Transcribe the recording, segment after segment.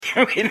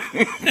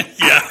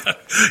Yeah.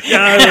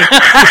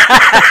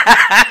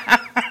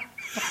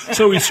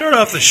 So we start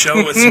off the show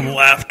with some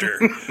laughter.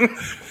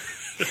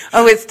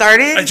 Oh, it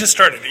started? I just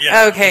started,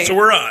 yeah. Okay. So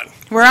we're on.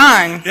 We're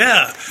on.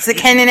 Yeah. It's the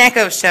Ken and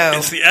Echo show.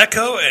 It's the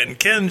Echo and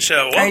Ken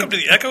show. Welcome to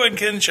the Echo and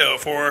Ken show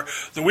for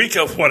the week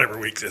of whatever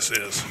week this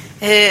is.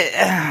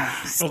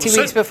 It's 2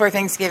 weeks before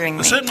Thanksgiving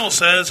The week. Sentinel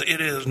says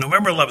it is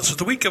November 11th. So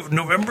the week of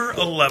November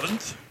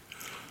 11th.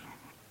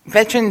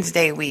 Veterans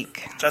Day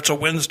week. That's a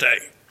Wednesday.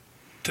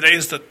 Today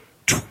is the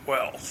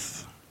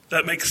 12th.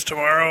 That makes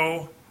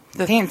tomorrow...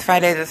 The 13th,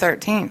 Friday the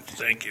 13th.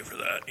 Thank you for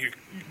that.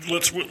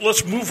 Let's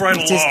move right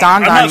along. Just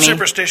dawned I'm on not me.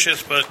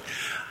 superstitious, but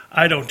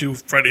I don't do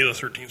Friday the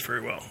 13th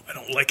very well. I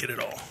don't like it at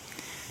all.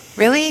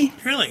 Really?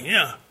 Really,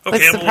 yeah. Okay,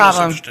 What's I'm the a little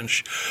problem?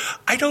 superstitious.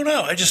 I don't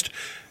know.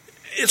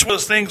 It's one of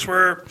those things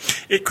where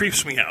it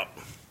creeps me out.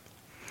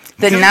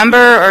 The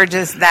number or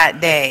just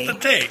that day? The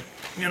day.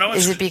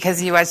 Is it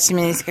because you watched too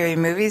many scary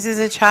movies as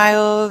a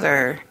child,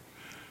 or...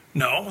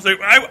 No.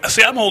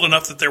 I'm old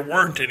enough that there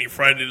weren't any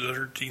Friday the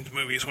 13th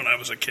movies when I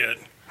was a kid.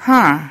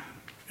 Huh.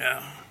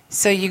 Yeah.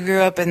 So you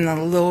grew up in the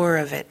lore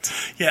of it.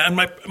 Yeah, and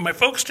my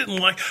folks didn't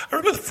like... I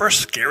remember the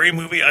first scary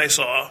movie I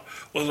saw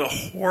was a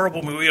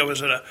horrible movie. I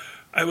was at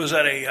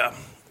a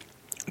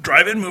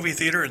drive-in movie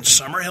theater in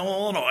Summerhill,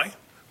 Illinois,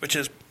 which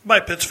is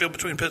by Pittsfield,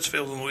 between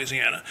Pittsfield and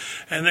Louisiana.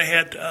 And they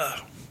had...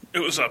 it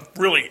was a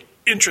really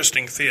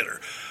interesting theater.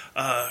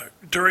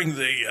 During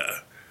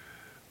the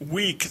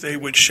week, they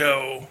would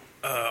show...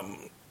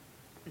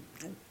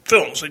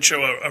 films. They'd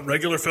show a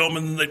regular film,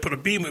 and then they'd put a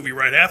B movie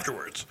right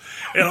afterwards.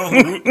 And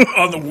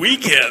on the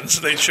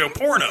weekends, they'd show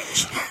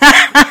pornos.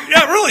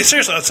 Yeah, really,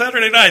 seriously, on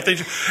Saturday night.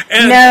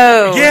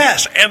 No.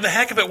 Yes, and the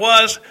heck of it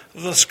was,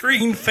 the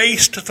screen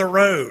faced the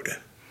road.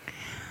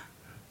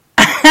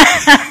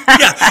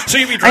 Yeah, so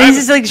you'd be driving. I'm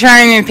just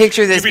trying to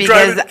picture this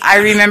because driving. I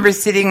remember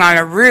sitting on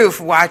a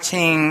roof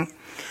watching,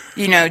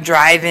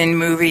 drive-in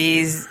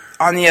movies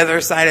on the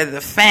other side of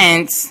the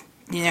fence.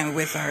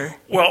 With our...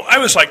 Well, I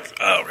was like,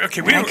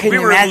 okay, I couldn't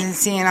imagine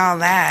seeing all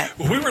that.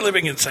 We were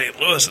living in St.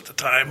 Louis at the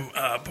time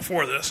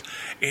before this,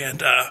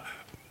 and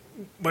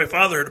my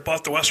father had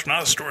bought the Western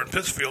Auto Store in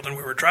Pittsfield, and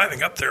we were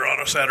driving up there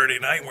on a Saturday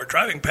night, and we're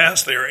driving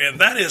past there, and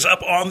that is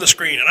up on the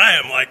screen, and I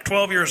am like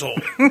 12 years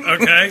old,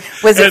 okay?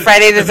 Was it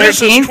Friday the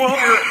 13th?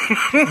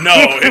 No,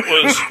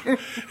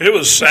 it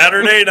was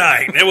Saturday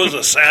night. It was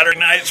a Saturday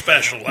night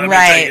special, let me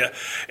tell you.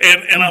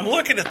 And I'm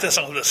looking at this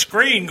on the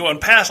screen going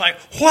past, like,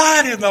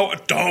 what in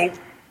the...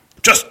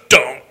 Just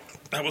don't.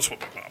 That was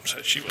what my mom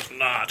said. She was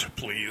not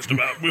pleased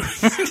about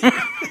movies.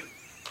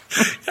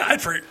 I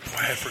had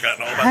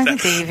forgotten all about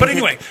that. But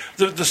anyway,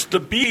 the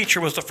Beach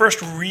was the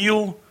first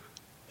real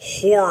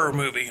horror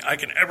movie I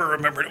can ever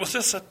remember. It was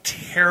just a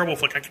terrible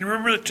flick. I can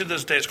remember it to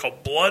this day. It's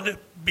called Blood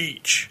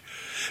Beach.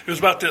 It was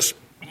about this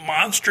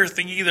monster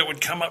thingy that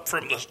would come up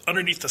from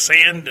underneath the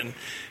sand and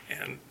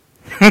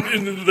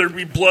there'd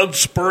be blood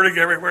spurting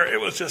everywhere. It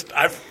was just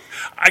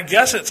I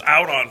guess it's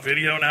out on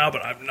video now,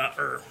 but I'm not,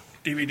 or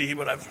DVD,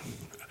 but I'm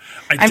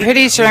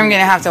pretty sure I'm going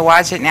to have to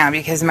watch it now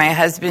because my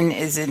husband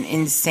is an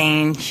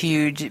insane,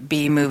 huge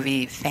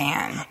B-movie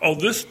fan. Oh,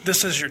 this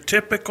is your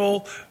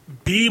typical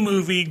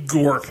B-movie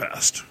gore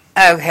fest.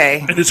 Okay.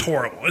 And it's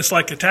horrible. It's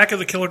like Attack of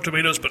the Killer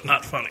Tomatoes, but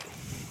not funny.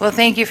 Well,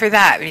 thank you for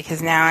that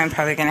because now I'm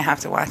probably going to have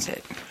to watch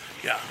it.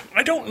 Yeah.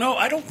 I don't know.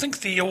 I don't think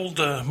the old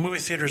movie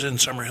theater's in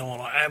Summerhill,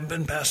 Illinois. I haven't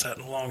been past that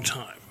in a long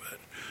time.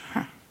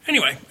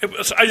 Anyway,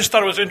 I just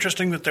thought it was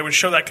interesting that they would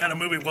show that kind of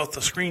movie with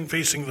the screen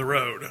facing the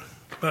road.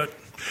 But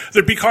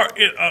there'd be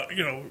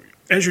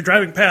as you're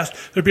driving past,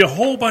 there'd be a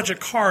whole bunch of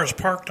cars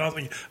parked on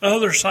the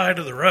other side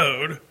of the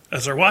road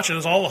as they're watching.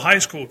 As all the high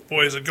school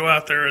boys would go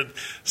out there and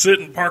sit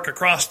and park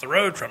across the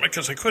road from it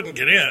because they couldn't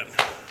get in.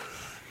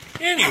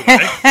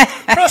 Anyway,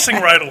 pressing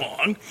right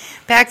along.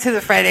 Back to the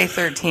Friday the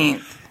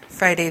 13th.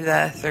 Friday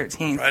the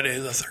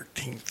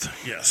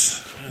 13th,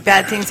 yes.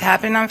 Bad things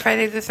happen on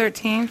Friday the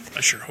 13th?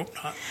 I sure hope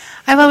not.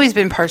 I've always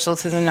been partial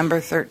to the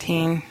number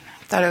 13. I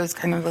thought it was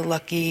kind of a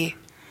lucky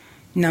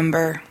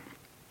number.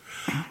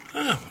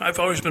 I've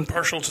always been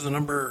partial to the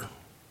number.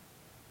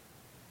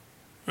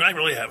 I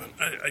really haven't.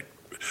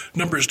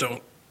 Numbers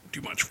don't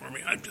do much for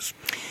me.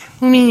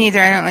 Me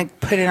neither. I don't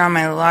put it on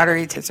my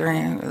lottery tickets, or I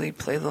don't really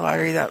play the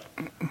lottery that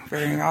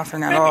very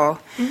often at all.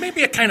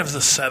 Maybe a kind of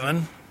the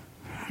 7.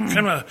 Kind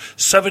of a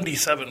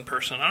 77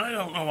 person. I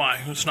don't know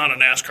why. It's not a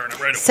NASCAR right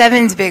away.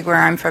 7's big where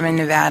I'm from in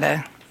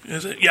Nevada.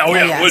 Is it? Yeah,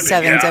 it would be.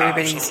 7's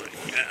everybody's.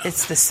 Yeah.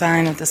 It's the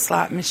sign of the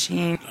slot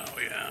machine. Oh,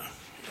 yeah.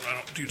 I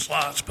don't do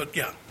slots, but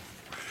yeah.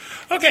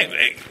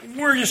 Okay,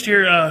 we're just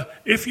here.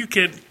 If you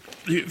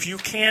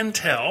can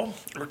tell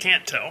or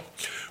can't tell,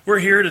 we're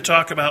here to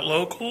talk about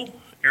local,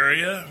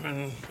 area,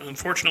 and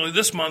unfortunately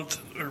this month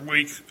or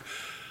week,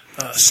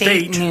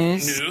 state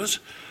news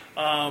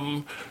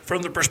from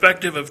the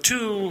perspective of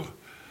two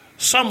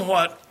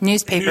somewhat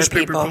newspaper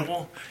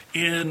people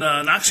in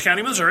Knox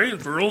County, Missouri,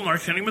 rural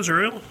Knox County,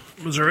 Missouri.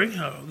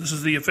 This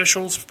is the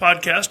officials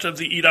podcast of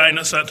the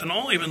Edina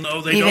Sentinel, even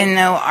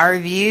though our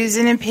views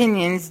and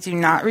opinions do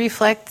not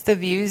reflect the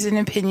views and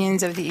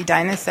opinions of the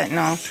Edina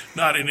Sentinel.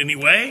 Not in any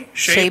way,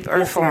 shape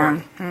or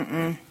form.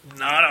 Mm-mm.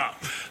 Not at all.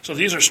 So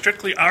these are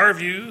strictly our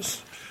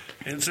views,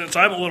 and since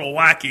I'm a little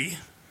wacky,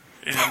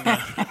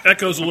 and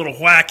Echo's a little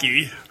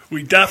wacky,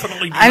 we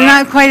definitely I'm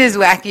not quite as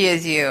wacky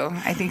as you.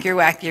 I think you're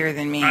wackier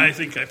than me. I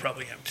think I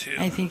probably am, too.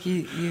 I think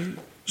you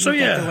got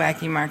the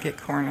wacky market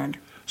cornered.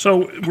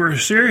 So we're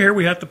here.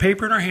 We have the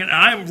paper in our hand.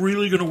 I'm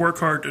really going to work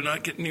hard to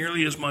not get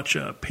nearly as much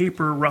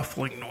paper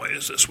ruffling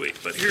noise this week.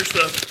 But there's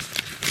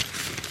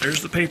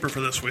the paper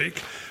for this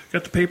week.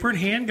 Got the paper in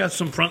hand. Got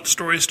some front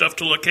story stuff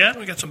to look at.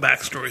 We got some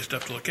back story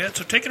stuff to look at.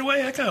 So take it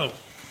away, Echo.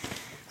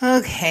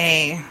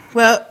 Okay.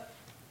 Well,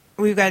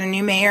 we've got a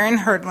new mayor in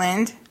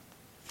Herdland.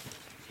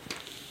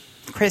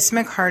 Chris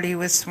McCarty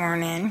was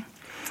sworn in.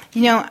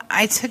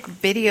 I took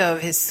video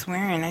of his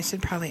swearing. I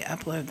should probably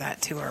upload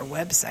that to our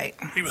website.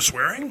 He was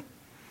swearing?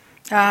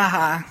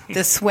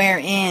 The swear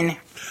in.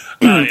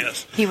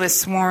 Yes. He was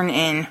sworn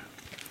in.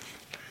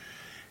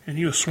 And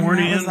he was sworn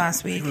in. That was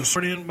last week. He was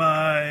sworn in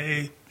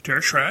by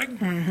Tara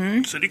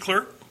Schrag, city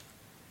clerk.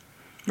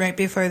 Right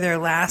before their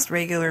last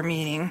regular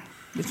meeting,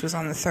 which was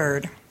on the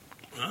 3rd.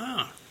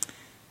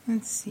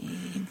 Let's see.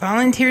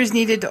 Volunteers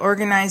needed to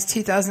organize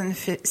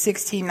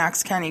 2016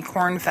 Knox County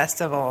Corn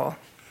Festival.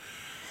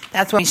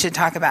 That's what we should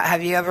talk about.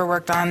 Have you ever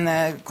worked on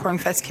the Corn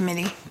Fest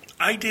committee?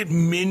 I did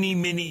many,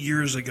 many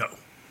years ago.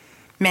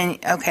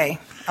 Okay.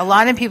 A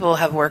lot of people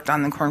have worked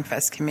on the Corn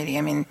Fest committee.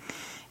 I mean,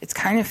 it's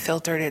kind of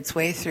filtered its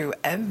way through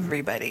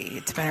everybody.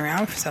 It's been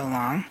around for so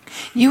long.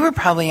 You were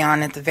probably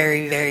on at the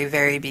very, very,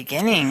 very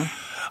beginning.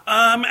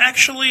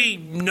 Actually,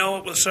 no,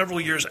 it was several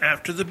years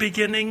after the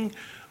beginning.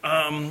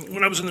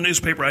 When I was in the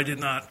newspaper, I did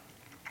not.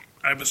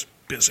 I was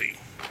busy.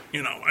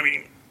 You know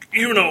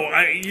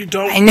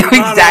don't. I know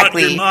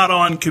exactly. You're not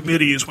on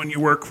committees when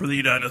you work for the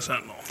Edina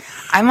Sentinel.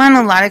 I'm on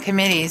a lot of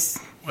committees.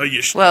 Well,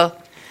 you should. Well,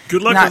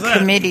 good luck not with that.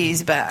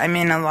 committees, but I'm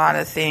in a lot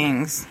of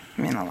things.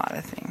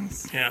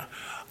 Yeah,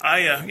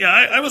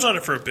 I was on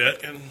it for a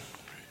bit, and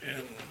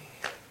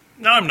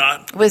now I'm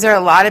not. Was there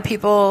a lot of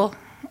people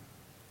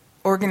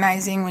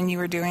organizing when you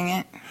were doing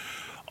it?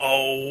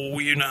 Oh,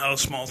 you know how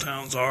small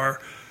towns are.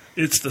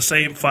 It's the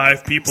same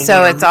 5 people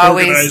so that it's are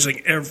always,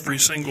 organizing every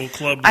single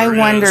club I there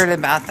wondered is.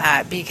 about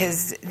that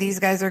because these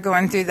guys are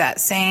going through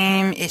that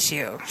same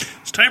issue.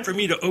 It's time for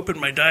me to open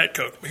my Diet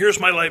Coke. Here's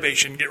my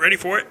libation. Get ready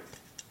for it.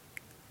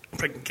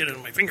 If I can get it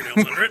in my fingernails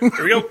under it.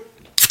 Here we go.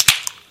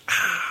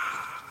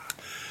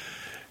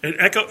 And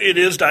Echo, it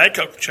is Diet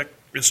Coke. Check.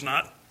 It's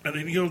not.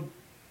 It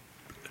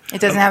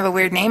doesn't have a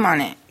weird name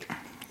on it.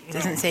 It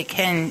doesn't say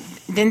Ken.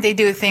 Didn't they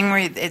do a thing where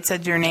it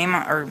said your name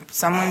or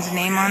someone's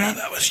name on it?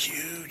 That was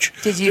huge.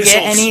 Did you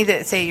get any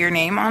that say your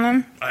name on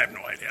them? I have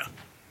no idea.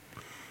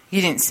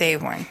 You didn't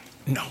save one?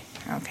 No.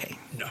 Okay.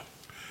 No.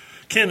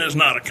 Ken is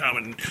not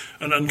an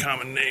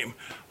uncommon name,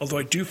 although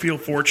I do feel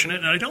fortunate,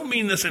 and I don't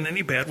mean this in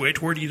any bad way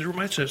toward either of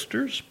my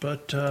sisters,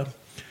 but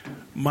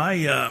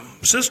my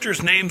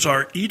sisters' names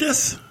are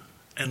Edith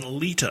and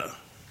Lita,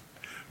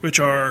 which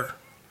they're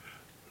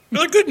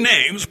good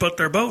names, but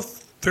they're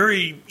both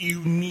very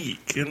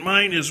unique, and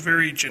mine is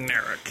very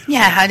generic.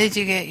 Yeah, how did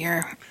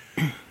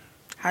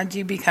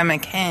you become a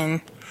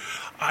Ken?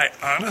 I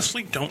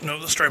honestly don't know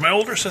the story. My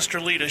older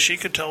sister, Lita, she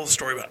could tell the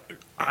story about it.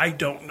 I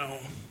don't know.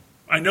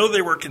 I know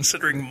they were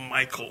considering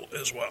Michael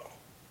as well.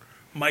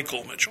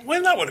 Michael Mitchell.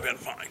 Well, that would have been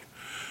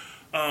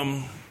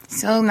fine.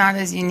 So not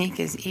as unique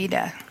as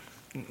Ida.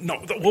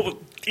 No,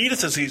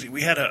 Edith is easy.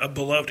 We had a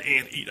beloved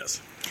Aunt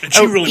Edith. And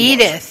she really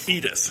Edith. Was.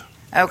 Edith.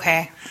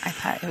 Okay. I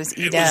thought it was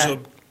Ida. It was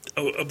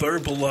a very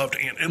beloved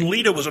aunt. And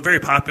Lita was a very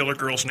popular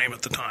girl's name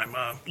at the time.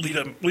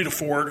 Lita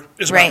Ford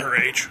is about her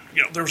age.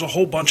 There was a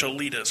whole bunch of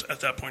Litas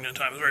at that point in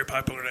time. It was a very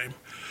popular name.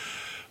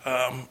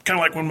 Kind of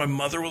like when my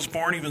mother was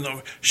born, even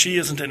though she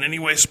isn't in any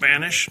way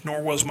Spanish,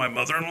 nor was my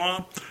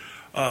mother-in-law,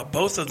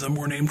 both of them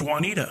were named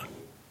Juanita.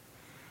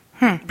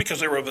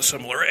 Because they were of a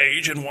similar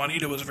age, and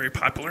Juanita was a very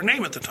popular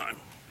name at the time.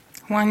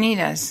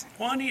 Juanita,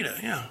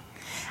 yeah.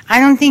 I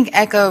don't think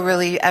Echo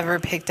really ever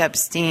picked up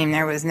steam.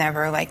 There was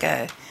never like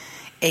a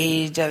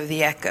age of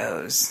the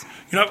Echoes.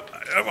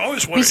 I've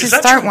always wondered, is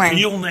that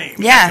your real name?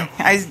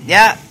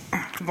 Yeah,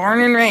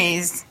 born and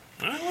raised.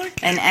 I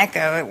like an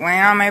Echo. It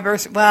went on my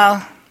birth.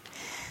 Well,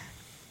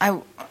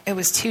 it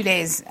was 2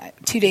 days.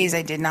 2 days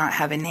I did not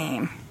have a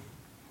name.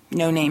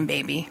 No name,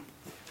 baby.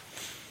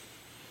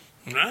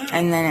 Nah.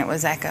 And then it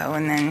was Echo,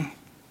 and then.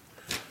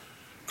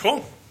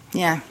 Cool.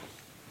 Yeah,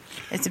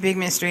 it's a big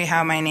mystery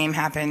how my name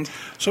happened.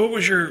 So what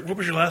was your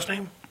last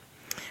name?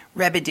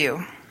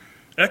 Rebidoux.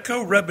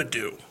 Echo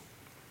Rebidoux.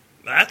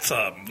 That's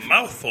a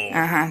mouthful.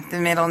 The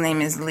middle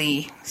name is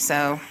Lee,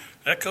 so.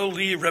 Echo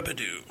Lee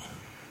Rebidoux.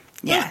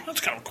 Yeah. That's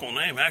kind of a cool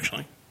name,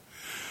 actually.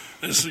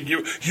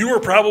 You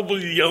were probably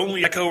the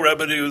only Echo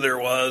Rebidoux there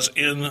was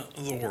in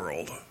the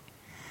world.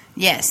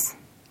 Yes.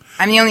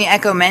 I'm the only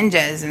Echo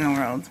Mendez in the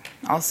world,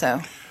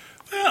 also.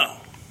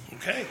 Well,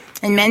 Okay.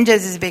 And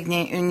Menges is a big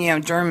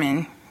name,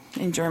 German.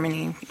 In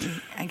Germany,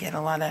 I get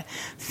a lot of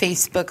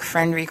Facebook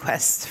friend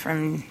requests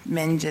from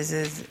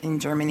Menges in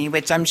Germany,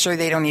 which I'm sure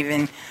they don't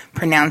even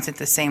pronounce it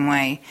the same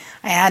way.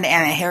 I had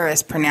Anna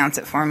Harris pronounce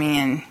it for me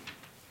and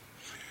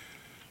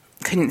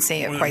couldn't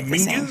say it quite the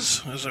same.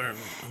 Is there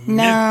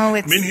no,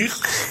 it's...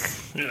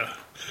 Minhis? Yeah.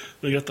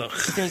 They got the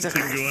there's a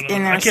thing going on.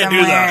 in there I can't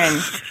somewhere. do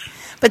that.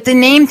 But the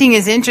name thing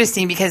is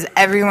interesting because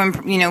everyone,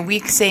 we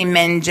say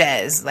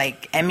Menges,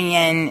 like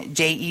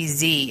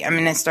Menjez. I'm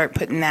going to start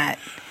putting that.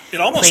 It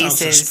almost places.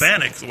 sounds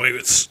Hispanic the way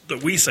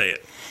that we say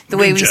it. The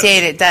way we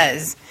say it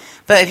does.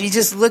 But if you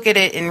just look at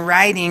it in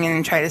writing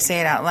and try to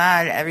say it out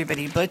loud,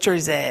 everybody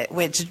butchers it,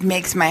 which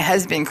makes my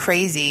husband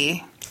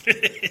crazy.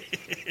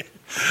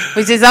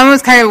 Which is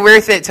almost kind of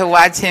worth it to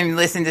watch him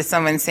listen to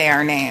someone say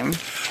our name.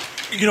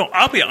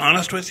 I'll be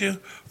honest with you.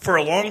 For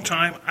a long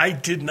time, I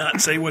did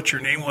not say what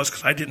your name was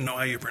because I didn't know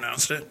how you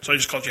pronounced it. So I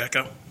just called you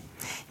Echo.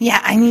 Yeah,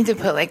 I need to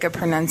put like a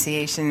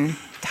pronunciation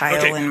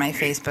tile in my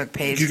Facebook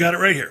page. You got it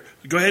right here.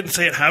 Go ahead and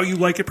say it how you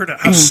like it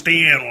pronounced. How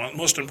Stan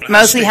wants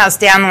Mostly how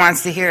Stan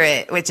wants to hear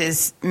it, which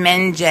is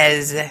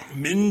Menges.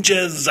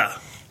 Menges.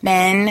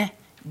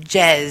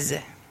 Menges.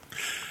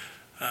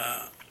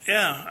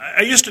 Yeah,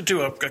 I used to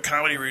do a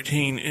comedy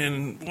routine,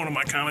 and one of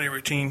my comedy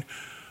routine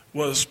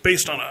was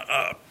based on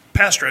a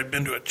pastor I'd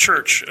been to a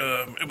church.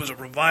 It was a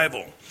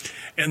revival,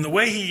 and the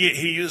way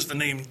he used the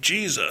name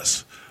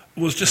Jesus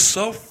was just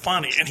so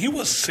funny, and he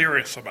was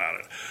serious about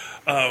it.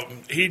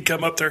 He'd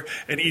come up there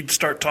and he'd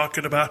start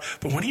talking about,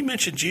 but when he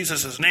mentioned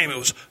Jesus' name, it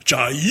was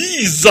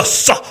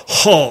Jesus.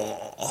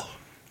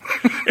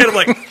 And I'm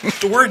like,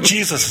 the word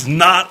Jesus is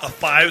not a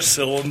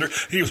 5-cylinder.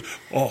 He was,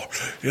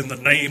 in the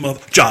name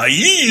of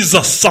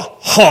Jesus. And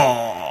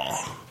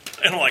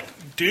I'm like,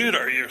 dude,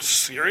 are you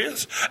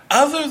serious?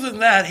 Other than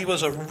that, he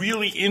was a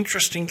really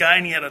interesting guy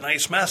and he had a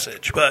nice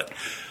message. But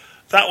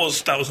that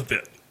was a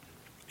bit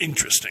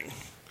interesting.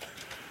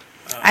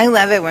 I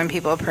love it when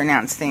people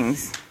pronounce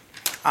things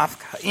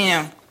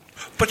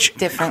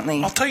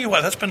differently. I'll tell you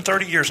what, that's been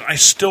 30 years. I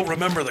still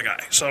remember the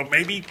guy. So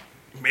maybe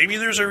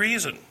there's a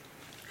reason.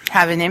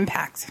 Have an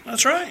impact.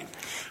 That's right.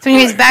 So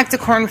anyways, back to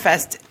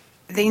Cornfest.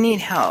 They need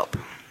help.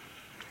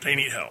 They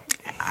need help.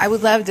 I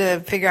would love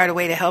to figure out a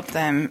way to help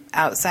them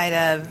outside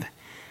of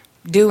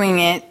doing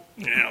it.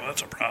 Yeah,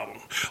 that's a problem.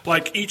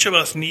 Like, each of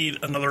us need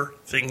another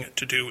thing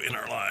to do in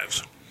our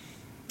lives.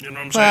 You know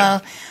what I'm saying?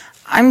 Well,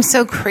 I'm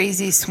so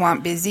crazy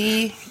swamp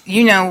busy.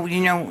 You know where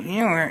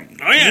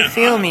you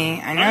feel me.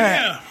 I know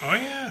that. Oh,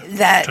 yeah.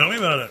 That tell me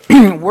about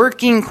it.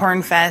 Working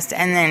Cornfest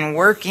and then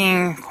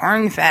working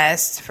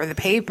Cornfest for the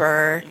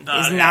paper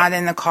is not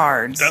in the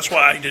cards. That's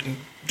why I didn't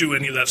do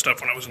any of that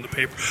stuff when I was in the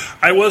paper.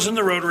 I was in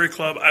the Rotary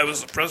Club. I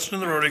was the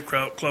president of the Rotary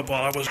Club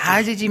while I was...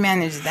 How did you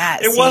manage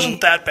that? It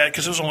wasn't that bad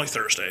because it was only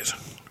Thursdays.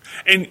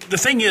 And the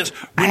thing is,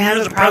 I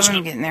have a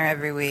problem getting there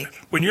every week.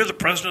 When you're the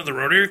president of the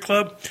Rotary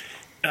Club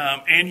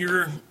and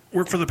you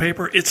work for the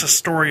paper, it's a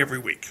story every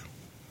week.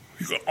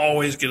 You can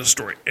always get a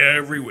story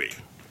every week.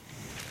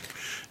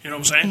 You know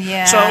what I'm saying?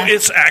 Yeah. So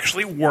it's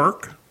actually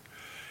work.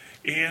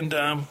 And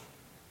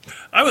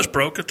I was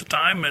broke at the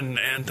time,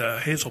 and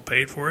Hazel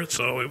paid for it,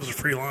 so it was a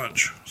free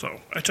lunch.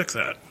 So I took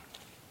that.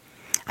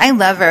 I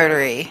love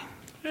Rotary.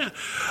 Yeah.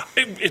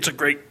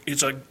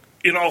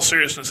 In all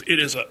seriousness, it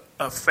is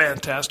a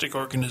fantastic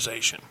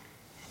organization.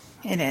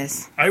 It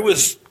is. I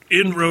was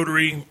in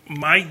Rotary.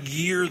 My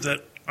year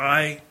that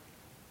I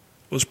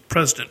was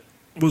president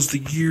was the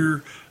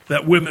year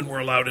that women were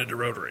allowed into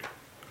Rotary.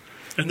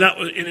 And that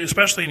was, and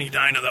especially in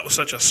Edina, that was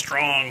such a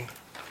strong,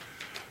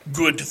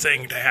 good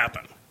thing to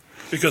happen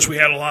because we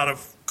had a lot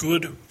of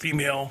good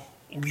female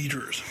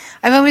leaders.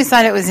 I've always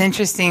thought it was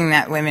interesting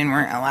that women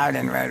weren't allowed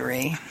in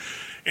Rotary.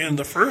 And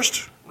the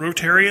first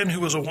Rotarian who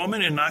was a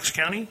woman in Knox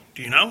County,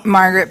 do you know?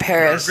 Margaret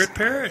Parrish. Margaret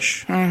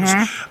Parrish.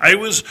 Mm-hmm. I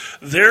was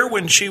there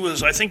when she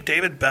was, I think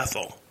David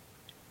Bethel,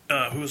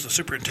 who was the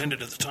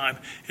superintendent at the time,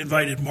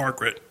 invited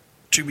Margaret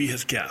to be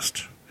his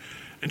guest.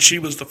 And she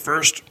was the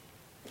first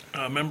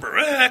member.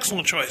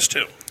 Excellent choice,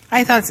 too.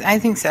 I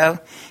think so.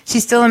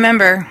 She's still a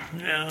member.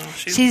 Yeah.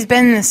 She's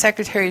been the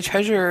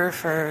secretary-treasurer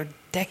for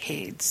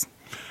decades.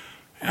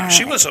 Yeah,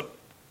 she was a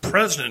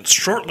president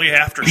shortly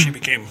after she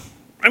became...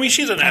 I mean,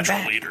 she's a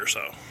natural leader,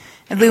 so...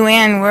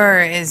 Luann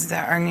Wurr is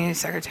our new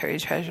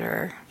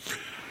secretary-treasurer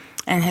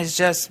and has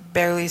just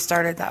barely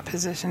started that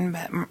position,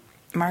 but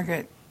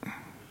Margaret,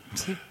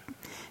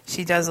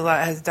 she does a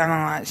lot, has done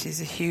a lot. She's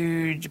a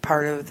huge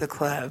part of the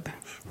club.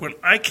 When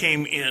I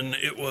came in,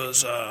 it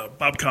was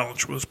Bob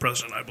Collins was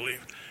president, I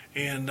believe,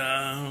 and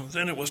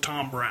then it was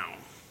Tom Brown.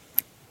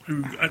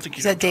 Who I think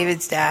is that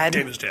David's dad?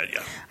 David's dad,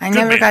 yeah. I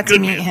never got to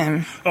meet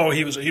him. Oh,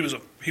 he was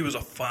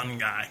a fun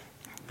guy.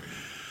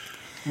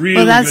 Really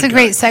well, that's a guy.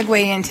 great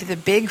segue into the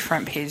big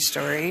front page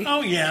story. Oh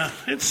yeah,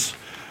 it's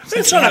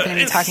we happen to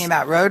be talking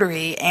about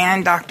Rotary,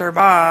 and Dr.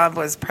 Bob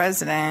was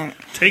president.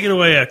 Take it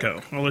away, Echo.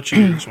 I'll let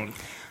you do this one.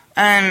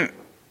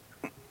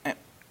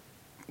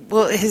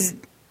 Well, his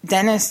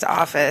dentist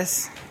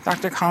office,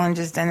 Dr.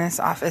 Collins' dentist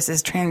office,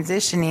 is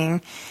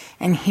transitioning,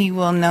 and he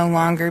will no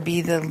longer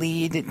be the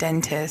lead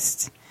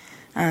dentist.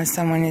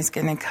 Someone is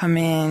going to come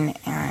in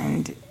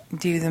and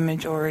do the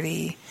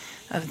majority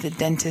of the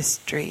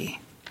dentistry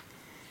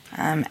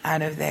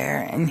out of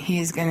there, and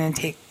he's going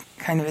to take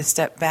kind of a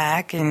step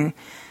back and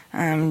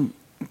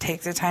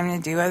take the time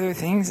to do other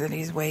things that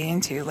he's way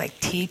into, like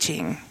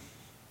teaching,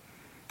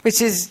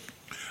 which is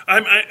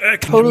I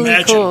can totally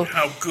imagine cool.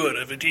 how good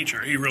of a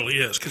teacher he really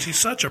is, because he's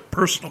such a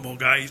personable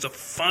guy. He's a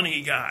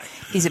funny guy.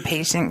 He's a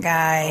patient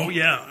guy. Oh,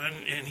 yeah,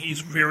 and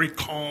he's very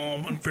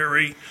calm and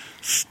very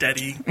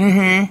steady,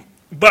 mm-hmm.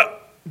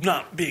 but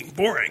not being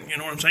boring. You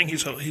know what I'm saying?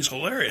 He's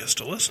hilarious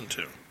to listen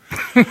to.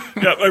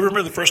 Yeah, I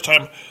remember the first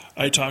time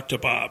I talked to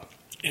Bob.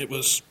 It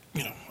was,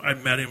 I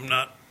met him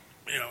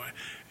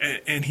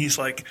and he's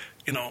like,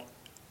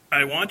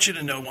 I want you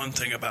to know one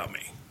thing about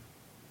me.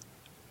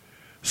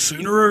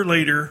 Sooner or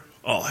later,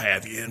 I'll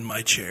have you in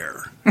my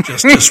chair.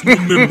 Just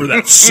remember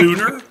that.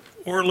 Sooner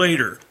or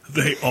later,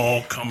 they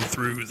all come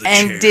through the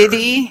chair. And did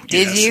he?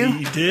 Did you? Yes,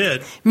 he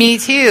did. Me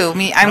too.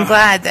 I'm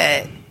glad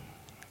that,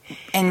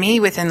 and me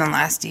within the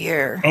last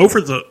year.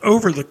 Over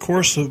the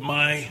course of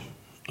my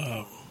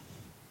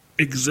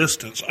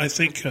existence, I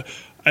think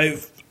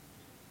I've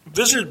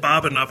visited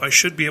Bob enough. I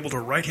should be able to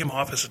write him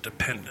off as a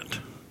dependent.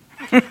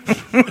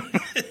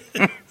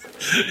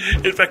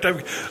 In fact,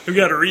 I've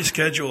got to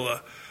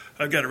reschedule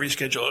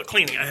a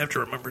cleaning. I have to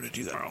remember to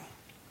do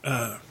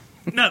that.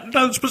 No,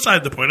 that's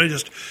beside the point. I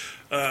just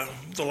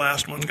the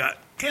last one got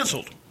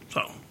canceled,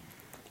 so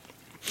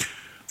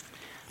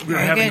we were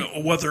having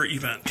a weather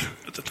event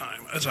at the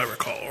time, as I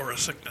recall, or a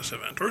sickness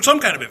event, or some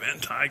kind of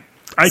event. I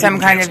Some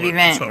didn't kind of cancel it,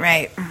 event, so.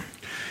 right?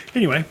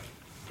 Anyway,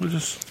 we'll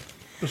just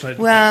beside the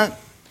point. Well,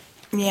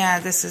 yeah,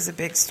 this is a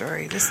big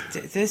story.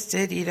 This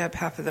did eat up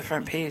half of the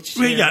front page,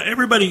 too. Well, yeah,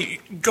 everybody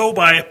go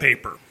buy a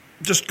paper.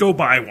 Just go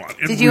buy one.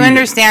 Did you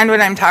understand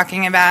what I'm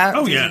talking about?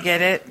 Oh, Did yeah. you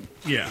get it?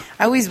 Yeah.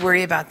 I always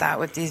worry about that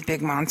with these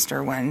big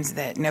monster ones,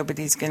 that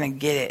nobody's going to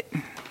get it.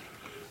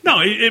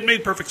 No, it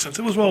made perfect sense.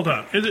 It was well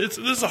done. This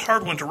is a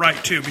hard one to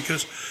write, too,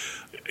 because,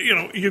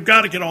 you've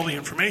got to get all the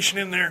information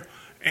in there,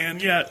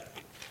 and yet,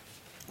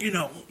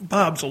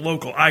 Bob's a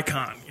local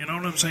icon. You know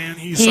what I'm saying?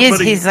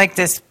 He's like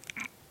this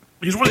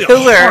He's one of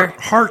pillar.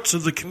 the hearts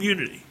of the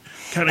community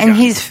kind of and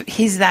guy.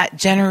 he's that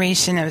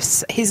generation of,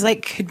 he's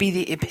like, could be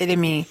the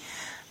epitome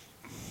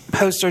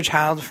poster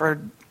child for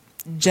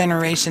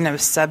generation of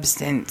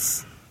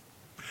substance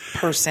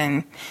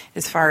person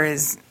as far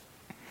as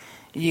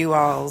you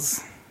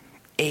all's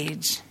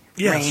age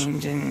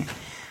range. And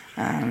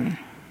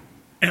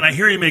I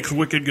hear he makes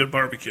wicked good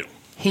barbecue.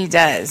 he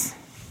does.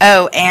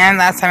 Oh, and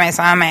last time I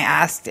saw him, I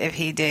asked if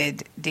he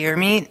did deer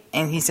meat,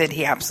 and he said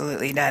he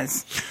absolutely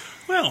does.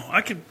 Well,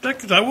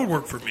 that would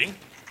work for me.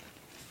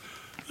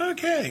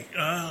 Okay,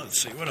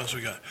 let's see, what else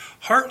we got?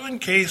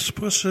 Heartland case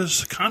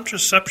pushes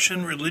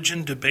contraception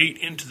religion debate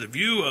into the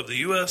view of the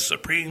U.S.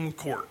 Supreme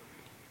Court.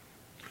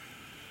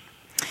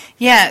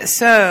 Yeah,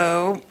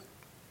 so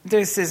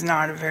this is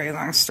not a very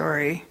long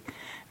story,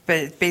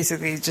 but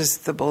basically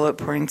just the bullet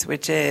points,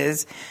 which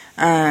is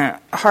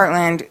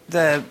Heartland,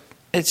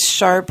 it's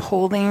Sharp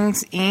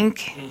Holdings, Inc.,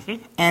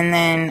 mm-hmm. and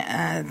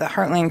then the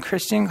Heartland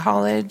Christian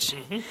College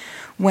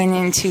went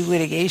into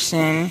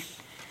litigation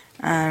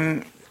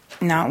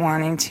not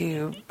wanting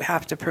to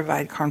have to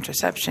provide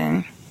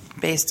contraception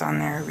based on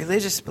their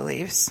religious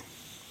beliefs.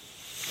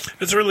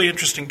 It's a really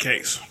interesting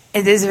case.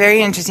 It is a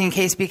very interesting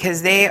case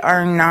because they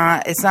are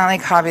not, it's not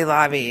like Hobby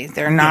Lobby.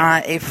 They're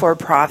not a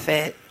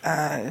for-profit.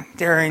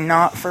 They're a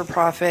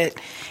not-for-profit,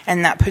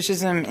 and that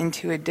pushes them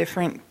into a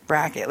different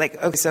bracket. Like,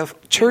 okay, so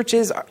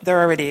churches, they're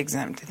already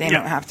exempt. They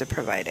don't have to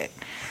provide it.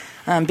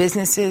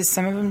 Businesses,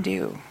 some of them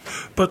do.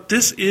 But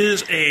this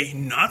is a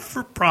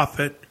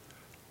not-for-profit,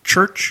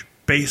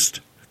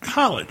 church-based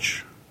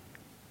college.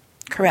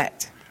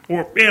 Correct.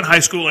 And high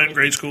school and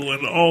grade school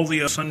and all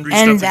the sundry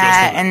And stuff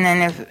that and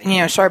then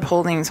if Sharp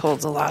Holdings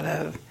holds a lot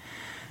of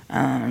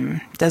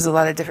does a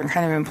lot of different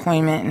kind of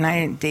employment, and I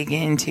didn't dig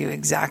into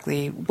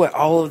exactly what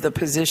all of the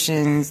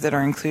positions that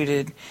are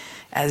included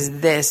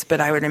as this,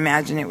 but I would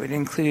imagine it would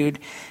include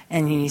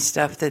any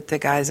stuff that the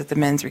guys at the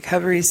Men's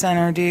Recovery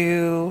Center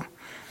do.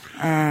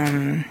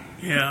 I'm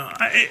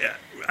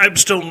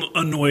still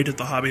annoyed at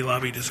the Hobby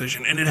Lobby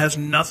decision, and it has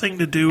nothing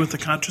to do with the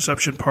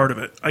contraception part of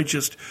it.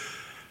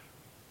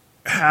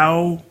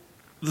 How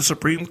the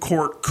Supreme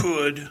Court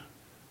could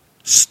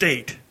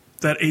state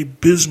that a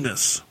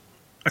business,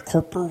 a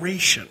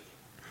corporation,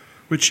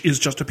 which is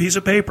just a piece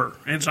of paper,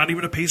 and it's not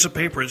even a piece of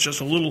paper, it's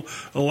just a little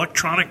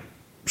electronic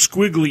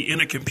squiggly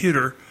in a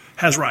computer,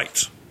 has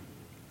rights.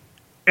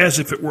 As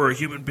if it were a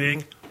human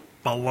being.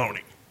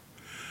 Baloney.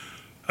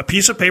 A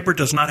piece of paper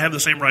does not have the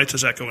same rights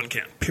as Echo and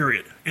Ken.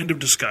 Period. End of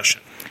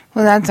discussion.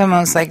 Well, that's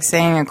almost like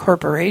saying a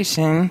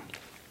corporation.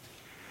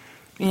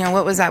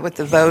 What was that with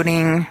the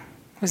voting?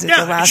 Was it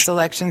the last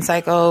election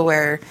cycle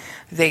where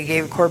they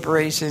gave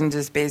corporations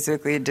just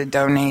basically to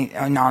donate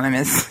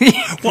anonymously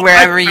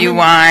wherever you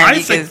want? I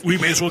think we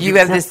may as well give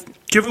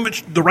them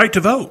the right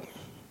to vote.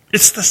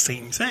 It's the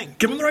same thing.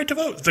 Give them the right to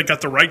vote. They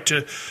got the right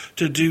to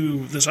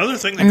do this other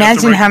thing.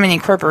 Imagine how many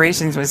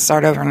corporations would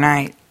start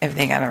overnight if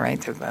they got a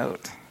right to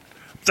vote.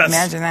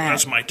 Imagine that.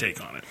 That's my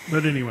take on it.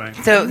 But anyway.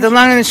 So the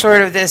long and the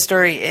short of this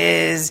story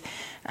is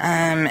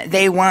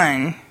they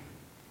won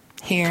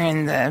here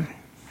in the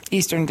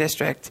Eastern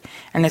District,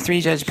 and the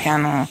 3-judge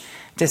panel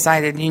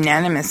decided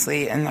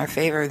unanimously in their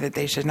favor that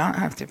they should not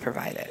have to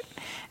provide it.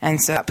 And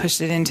so that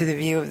pushed it into the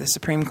view of the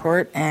Supreme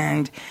Court,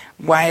 and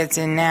why it's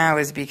in now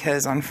is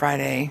because on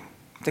Friday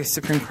the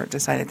Supreme Court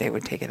decided they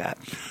would take it up.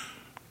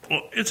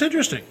 Well, it's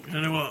interesting.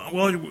 And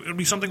it'll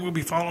be something we'll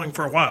be following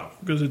for a while,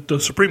 because the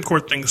Supreme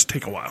Court things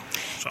take a while.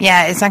 So.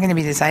 Yeah, it's not going to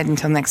be decided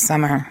until next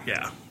summer.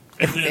 Yeah.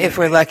 If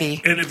we're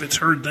lucky. And if it's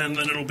heard then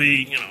it'll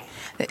be,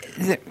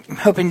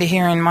 hoping to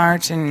hear in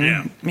March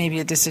and maybe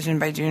a decision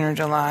by June or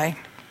July.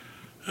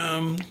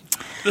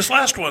 This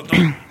last one,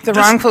 the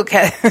wrongful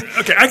Okay,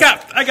 I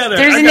got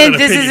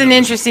this is an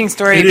interesting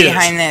story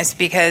behind this,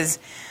 because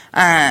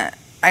I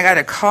got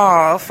a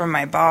call from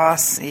my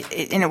boss, and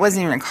it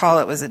wasn't even a call,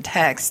 it was a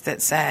text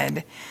that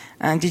said,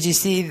 did you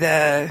see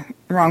the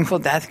wrongful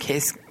death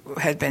case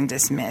had been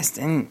dismissed?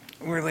 And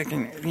we're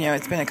looking,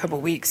 it's been a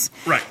couple weeks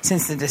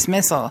since the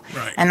dismissal.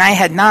 Right. And I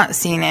had not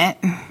seen it,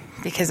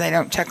 because I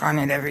don't check on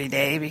it every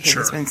day, because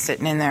it's been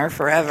sitting in there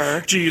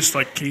forever. Do you use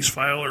like Case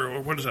File, or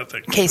what is that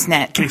thing?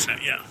 CaseNet.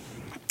 CaseNet, yeah.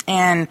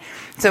 And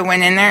so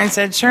went in there and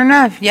said, sure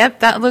enough, yep,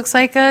 that looks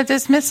like a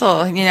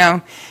dismissal,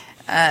 and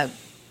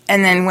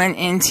then went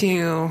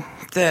into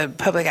the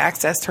public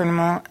access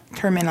terminal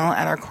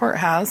at our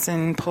courthouse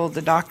and pulled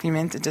the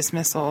document, the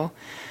dismissal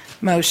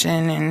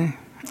motion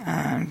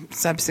and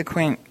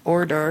subsequent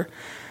order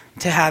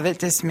to have it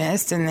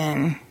dismissed. And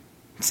then,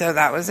 so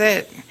that was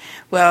it.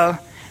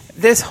 Well,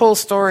 this whole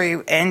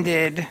story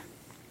ended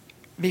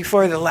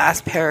before the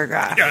last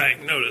paragraph. Yeah, I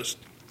noticed.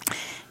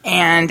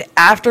 And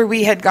after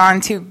we had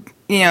gone to,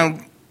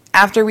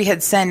 after we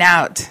had sent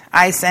out,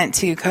 I sent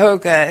to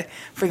Cahokia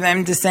for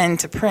them to send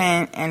to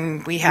print,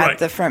 and we had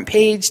the front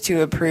page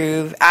to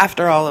approve.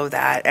 After all of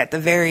that, at the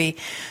very,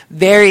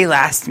 very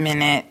last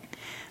minute,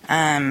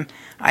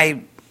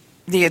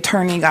 the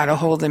attorney got a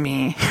hold of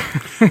me.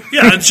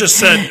 Yeah, it just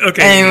said,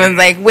 okay. And he was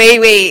like,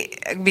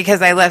 wait,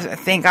 because I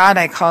left. Thank God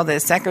I called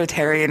his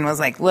secretary and was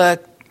like,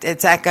 look,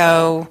 it's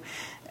Echo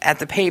at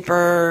the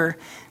paper.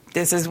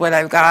 This is what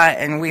I've got,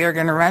 and we are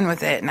going to run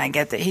with it. And I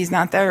get that he's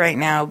not there right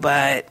now,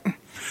 but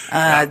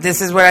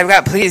this is what I've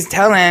got. Please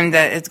tell him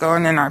that it's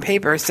going in our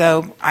paper.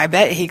 So I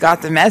bet he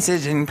got the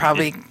message and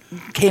probably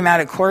came out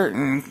of court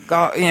and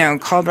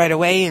called right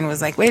away and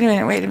was like, wait a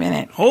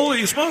minute.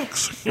 Holy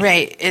smokes.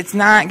 Right. It's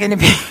not going to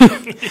be,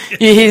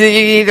 you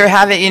either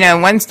have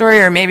it, one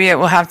story, or maybe it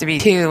will have to be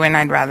two, and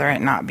I'd rather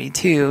it not be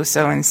two.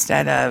 So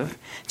instead of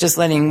just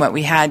letting what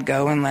we had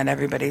go and let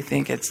everybody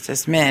think it's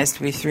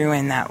dismissed, we threw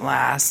in that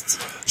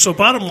last. So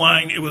bottom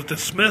line, it was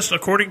dismissed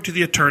according to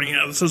the attorney.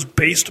 Now, this is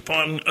based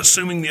upon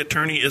assuming the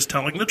attorney is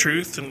telling the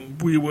truth,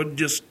 and we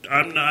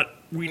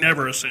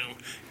never assume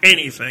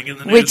anything in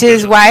the news. Which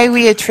is why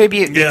we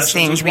attribute these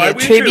things. We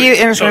attribute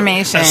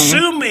information. So,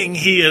 assuming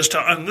he is,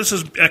 and this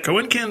is Echo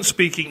and Ken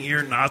speaking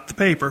here, not the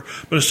paper,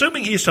 but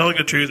assuming he's telling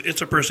the truth,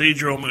 it's a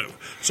procedural move.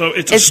 So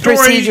it's a story.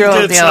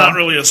 It's not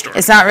really a story.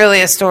 It's not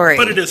really a story.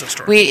 But it is a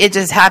story. It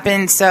just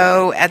happened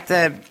so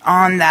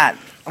on that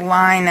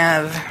line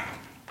of,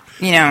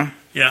 Yeah,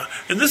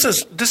 and this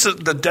is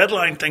the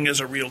deadline thing is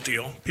a real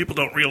deal. People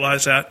don't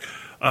realize that.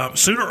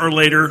 Sooner or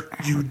later,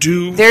 you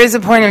do. There is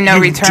a point of no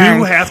return.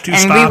 You do have to and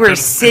stop. And we were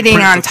sitting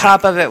on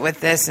top of it with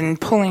this, and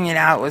pulling it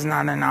out was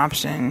not an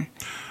option.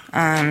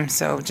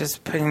 So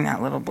just putting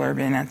that little blurb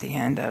in at the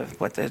end of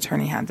what the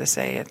attorney had to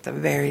say at the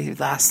very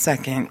last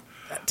second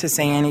to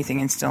say anything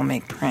and still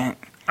make print.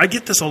 I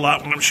get this a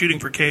lot when I'm shooting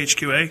for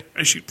KHQA.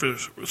 I shoot for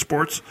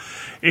sports,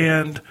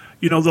 and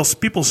those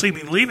people see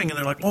me leaving, and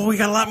they're like, "Well, we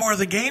got a lot more of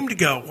the game to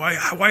go. Why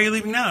are you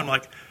leaving now?" I'm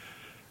like,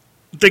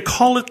 they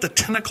call it the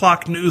 10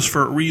 o'clock news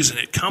for a reason.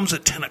 It comes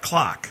at 10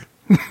 o'clock.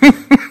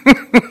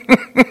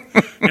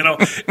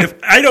 If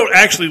I don't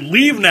actually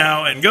leave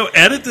now and go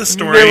edit this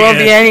story, there won't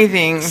be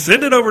anything.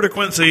 Send it over to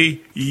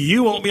Quincy.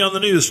 You won't be on the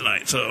news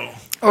tonight.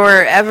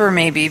 Or ever,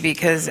 maybe,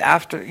 because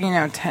after,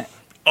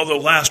 Although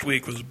last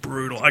week was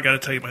brutal. I got to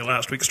tell you my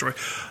last week's story.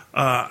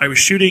 I was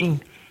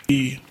shooting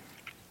the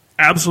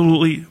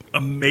absolutely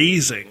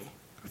amazing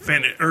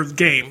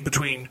game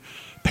between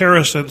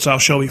Paris and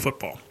South Shelby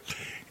football.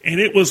 And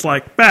it was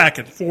like back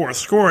and forth,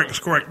 scoring.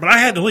 But I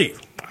had to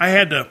leave.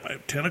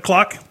 10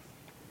 o'clock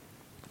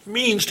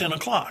means 10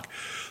 o'clock.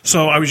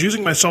 So I was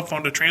using my cell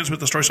phone to transmit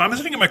the story. So I'm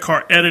sitting in my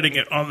car editing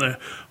it on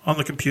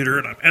the computer,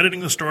 and I'm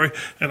editing the story.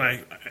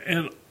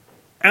 And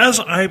as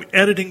I'm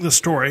editing the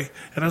story,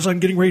 and as I'm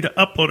getting ready to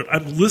upload it,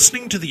 I'm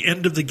listening to the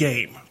end of the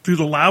game through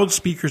the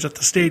loudspeakers at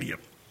the stadium.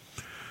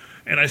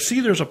 And I see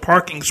there's a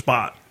parking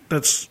spot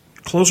that's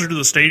closer to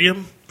the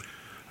stadium,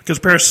 because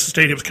Paris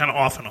Stadium's kind of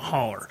off in a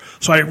holler.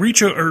 So I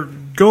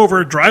go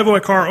over, drive my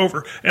car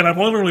over, and I'm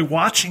literally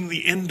watching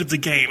the end of the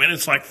game. And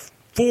it's like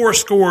 4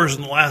 scores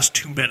in the last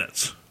 2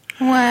 minutes.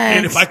 What?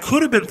 And if I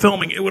could have been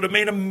filming, it would have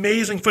made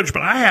amazing footage.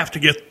 But I have to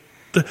get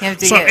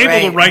So I'm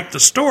able to write the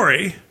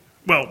story.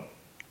 Well,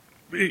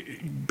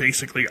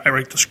 basically, I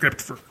write the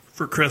script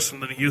for Chris,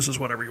 and then he uses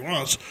whatever he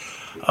wants.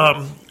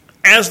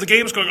 As the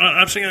game's going on,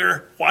 I'm sitting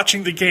there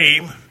watching the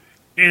game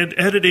and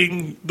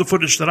editing the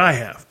footage that I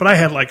have. But I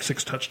had like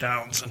 6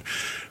 touchdowns, and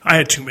I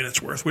had 2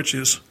 minutes worth, which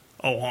is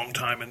a long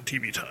time in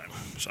TV time.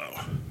 So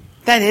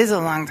that is a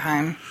long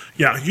time.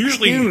 Yeah,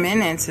 usually 2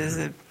 minutes is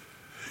a.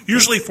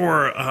 Usually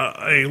for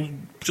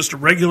just a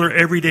regular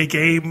everyday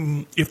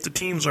game, if the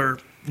teams are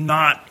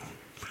not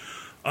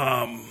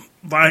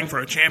vying for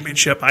a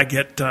championship, I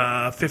get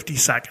 50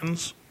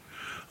 seconds.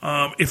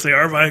 If they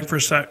are vying for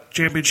a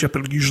championship,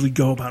 it'll usually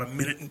go about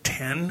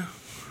 1:10.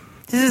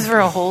 This is for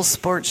a whole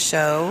sports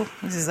show.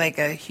 This is like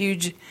a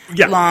huge,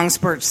 long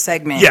sports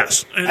segment.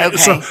 Yes. Okay.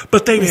 So,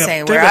 but they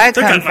have where I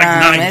come from,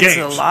 like 9 it's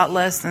games. A lot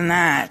less than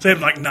that. They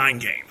have like 9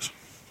 games.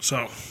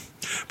 So,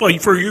 well,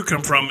 where you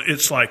come from,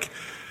 it's like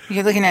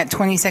you're looking at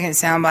 20-second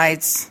sound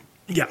bites.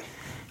 Yeah,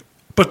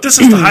 but this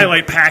is the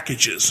highlight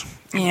packages.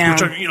 Yeah.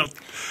 Which are,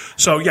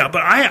 so yeah,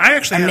 but I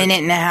actually had a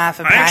minute and a half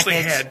a package. I actually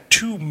had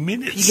 2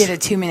 minutes. If you get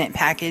a 2-minute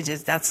package,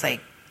 that's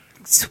like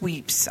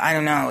sweeps. I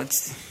don't know.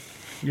 It's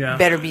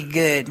better be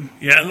good.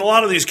 Yeah, and a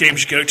lot of these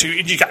games you go to,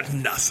 you got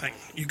nothing.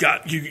 You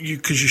got you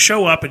because you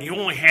show up and you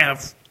only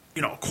have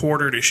a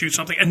quarter to shoot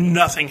something, and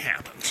nothing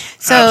happens.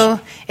 So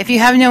if you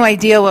have no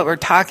idea what we're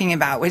talking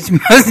about, which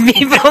most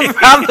people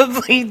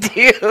probably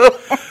do.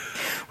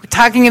 We're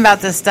talking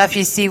about the stuff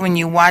you see when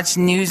you watch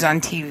news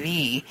on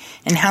TV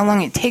and how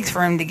long it takes for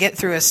them to get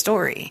through a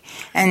story.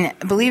 And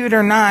believe it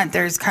or not,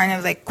 there's kind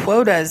of like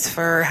quotas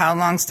for how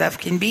long stuff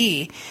can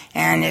be.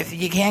 And if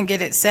you can't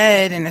get it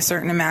said in a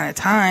certain amount of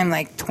time,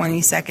 like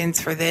 20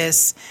 seconds for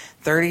this,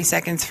 30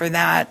 seconds for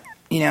that,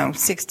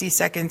 60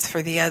 seconds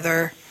for the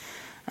other,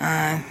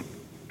 well,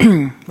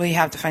 you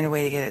have to find a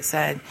way to get it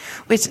said.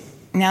 Which,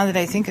 now that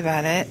I think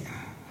about it,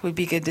 would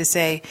be good to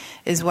say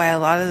is why a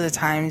lot of the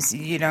times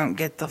you don't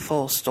get the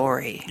full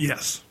story.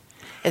 Yes.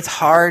 It's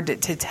hard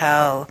to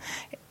tell.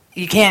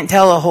 You can't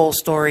tell a whole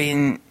story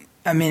in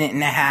a minute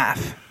and a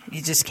half.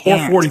 You just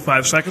can't. Or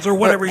 45 seconds or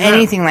whatever you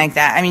anything like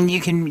that. I mean,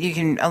 you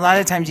can a lot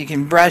of times you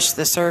can brush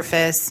the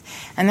surface,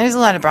 and there's a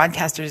lot of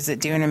broadcasters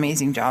that do an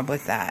amazing job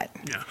with that.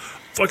 Yeah.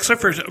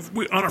 Except for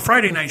on a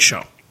Friday night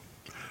show,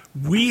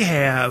 we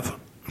have,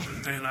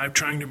 and I'm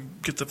trying to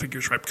get the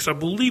figures right because I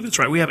believe it's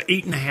right. We have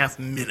 8.5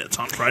 minutes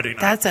on Friday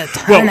night. That's a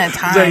ton of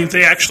time.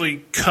 They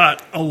actually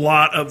cut a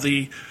lot of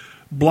the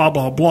blah,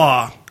 blah,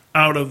 blah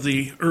out of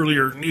the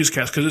earlier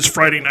newscast because it's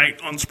Friday night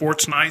on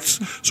sports nights.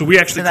 So we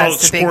actually call it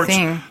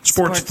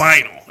sports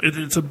final.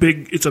 It's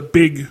a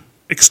big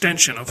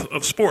extension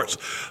of sports.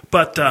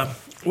 But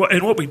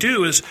and what we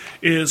do is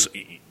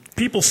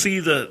people see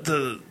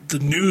the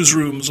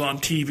newsrooms on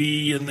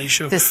TV, and they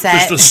show the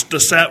set. The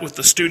set with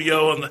the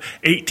studio and the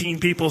 18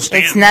 people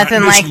standing. It's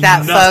nothing like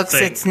that, folks.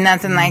 It's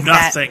nothing like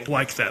that. Nothing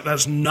like that.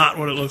 That's not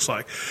what it looks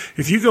like.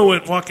 If you go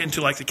and walk into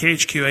like the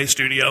KHQA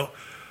studio,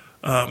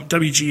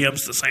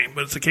 WGM's the same,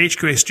 but it's a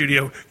KHQA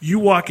studio. You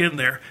walk in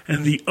there,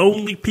 and the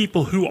only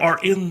people who are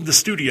in the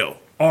studio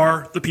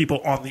are the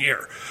people on the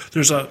air.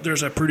 There's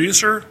a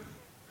producer.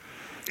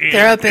 And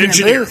they're up in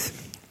engineer. The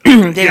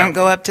booth. They don't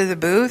go up to the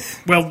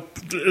booth? Well,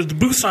 the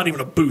booth's not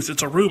even a booth.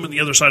 It's a room on the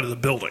other side of the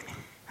building.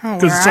 Oh,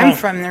 where I'm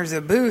from, there's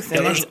a booth,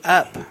 and it's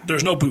up.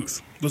 There's no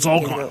booth. It's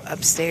all gone. Go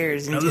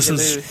upstairs into this the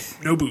is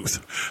booth. No booth.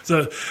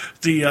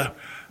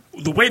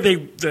 The way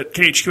that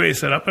KHQA is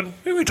set up, and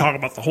we talk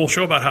about the whole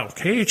show about how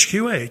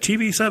KHQA,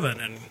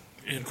 TV7,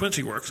 and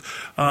Quincy works.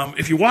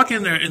 If you walk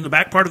in there in the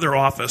back part of their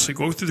office, you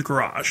go through the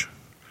garage,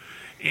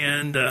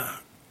 and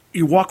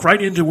you walk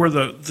right into where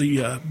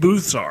the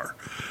booths are.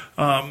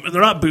 And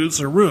they're not booths,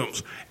 they're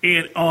rooms.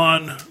 And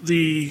on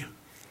the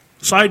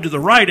side to the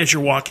right as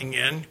you're walking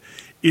in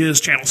is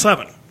Channel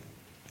 7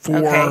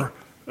 for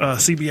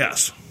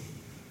CBS.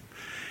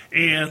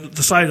 And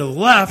the side to the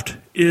left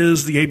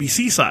is the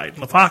ABC side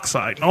and the Fox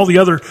side and all the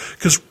other,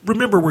 because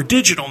remember, we're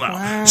digital now.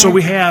 Wow. So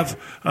we have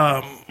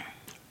 7.1,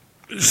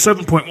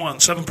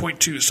 7.2,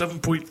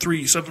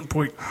 7.3,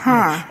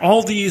 7.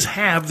 All these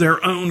have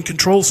their own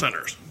control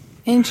centers.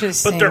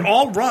 Interesting. But they're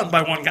all run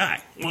by one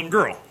guy, one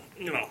girl,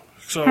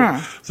 So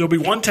there'll be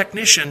one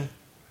technician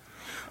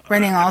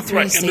running all three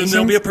right, stations. And then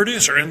there'll be a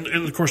producer. And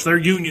of course, they're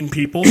union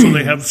people, so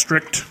they have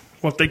strict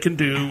what they can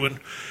do,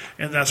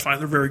 and that's fine.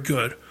 They're very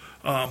good.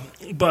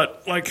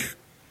 But like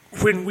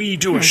when we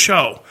do a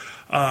show,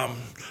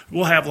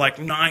 we'll have like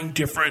 9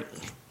 different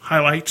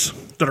highlights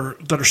that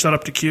are set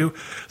up to queue.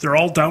 They're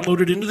all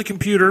downloaded into the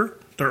computer.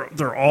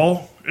 They're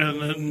all,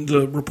 and then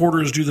the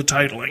reporters do the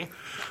titling.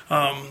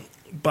 And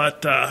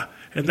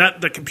that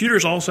the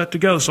computer's all set to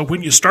go. So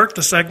when you start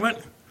the segment,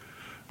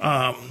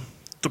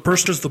 the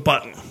first is the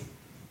button.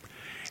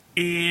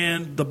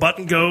 And the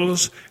button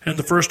goes, and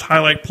the first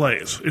highlight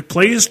plays. It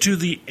plays to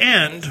the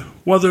end.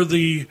 Whether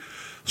the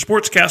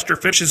sportscaster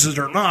finishes it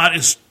or not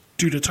is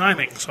due to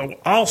timing. So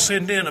I'll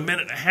send in a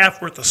minute and a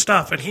half worth of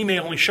stuff, and he may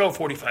only show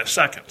 45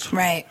 seconds.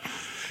 Right.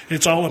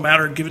 It's all a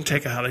matter of give and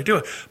take of how they do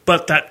it.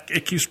 But that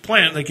it keeps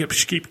playing. They keep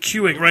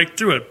queuing right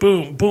through it.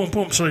 Boom, boom,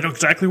 boom. So they know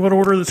exactly what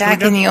order that's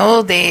Back going in the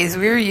old days,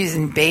 we were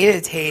using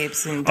beta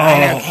tapes and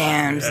dyno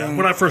cams. Yeah. And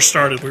when I first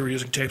started, we were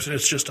using tapes, and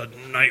it's just a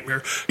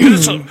nightmare.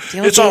 the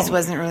old days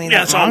wasn't really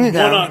that long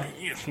ago.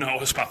 No, it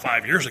was about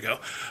 5 years ago.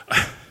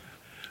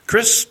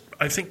 Chris,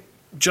 I think,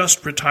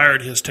 just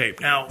retired his tape.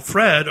 Now,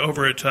 Fred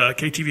over at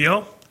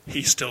KTVO,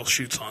 he still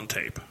shoots on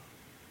tape.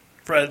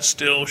 Fred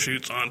still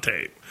shoots on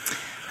tape.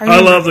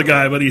 I love the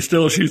guy, but he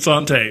still shoots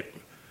on tape.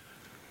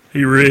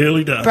 He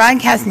really does.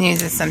 Broadcast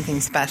news is something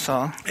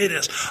special. It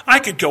is. I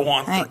could go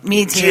on for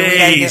Me too.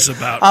 days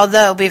about it.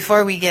 Although,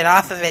 before we get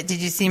off of it,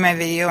 did you see my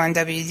video on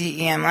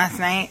WGEM last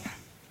night?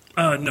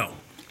 No.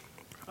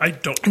 I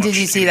don't. Did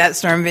you see that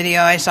storm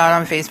video I shot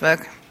on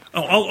Facebook?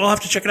 Oh, I'll have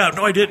to check it out.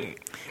 No, I didn't.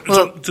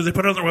 Well, did they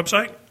put it on their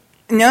website?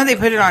 No, they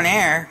put it on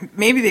air.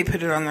 Maybe they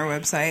put it on their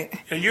website.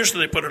 Yeah,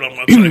 usually they put it on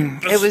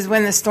website. It was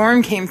when the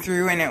storm came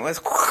through and it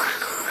was...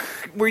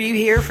 Were you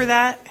here for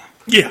that?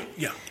 Yeah.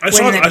 I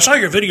saw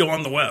your video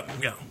on the web,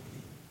 yeah.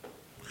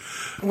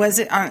 Was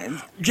it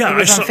on... Yeah, it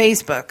was on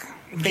Facebook.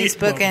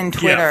 And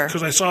Twitter. Yeah,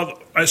 because I saw.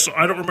 I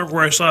don't remember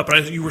where I saw it,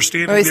 but you were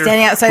standing there. I was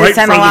standing outside right the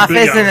central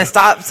office, and the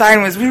stop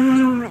sign was,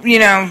 And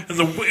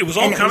it was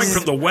all coming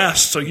from the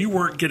west, so you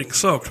weren't getting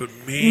soaked. But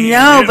me,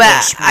 no,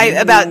 but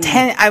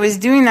I was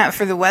doing that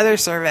for the Weather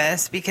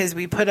Service because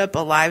we put up a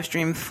live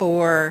stream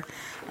for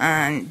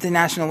the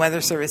National Weather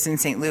Service in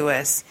St.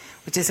 Louis,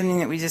 which is something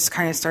that we just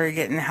kind of started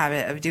getting the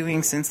habit of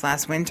doing since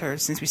last winter,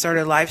 since we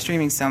started live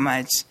streaming so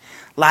much.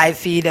 Live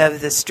feed of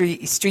the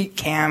street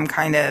cam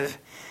kind of.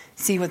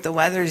 See what the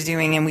weather's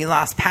doing, and we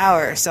lost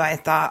power. So I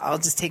thought I'll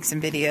just take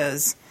some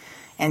videos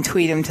and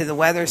tweet them to the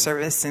Weather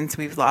Service since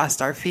we've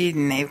lost our feed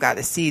and they've got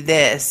to see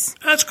this.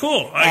 That's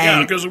cool.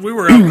 Yeah, because we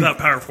were out without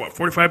power for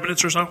 45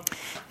 minutes or so?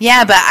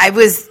 Yeah, but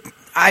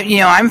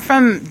I'm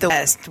from the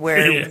West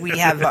where we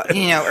have,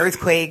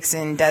 earthquakes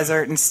and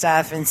desert and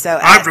stuff. And so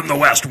I'm from the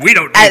West. We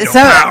don't need no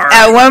power.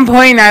 At one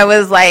point I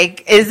was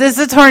like, is this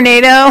a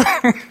tornado?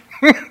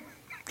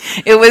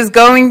 It was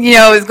going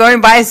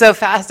by so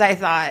fast, I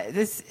thought,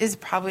 this is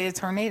probably a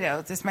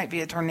tornado. This might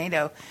be a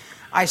tornado.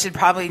 I should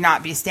probably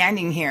not be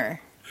standing here.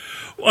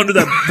 Under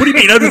that, what do you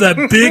mean, under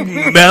that big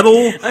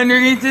metal?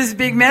 Underneath this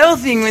big metal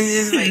thing. When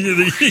just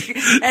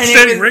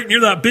standing right near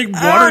that big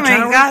water tower? Oh, my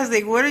gosh,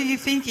 what are you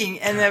thinking?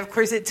 And then, of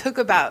course, it took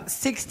about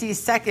 60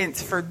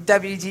 seconds for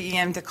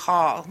WGEM to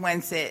call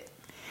once it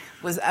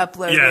was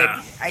uploaded.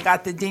 Yeah. I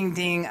got the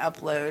ding-ding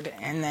upload,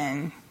 and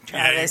then...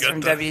 Travis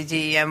from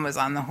WGEM was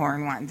on the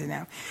horn wanting to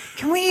know,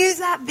 can we use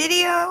that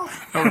video?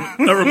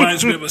 That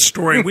reminds me of a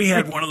story. We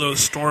had one of those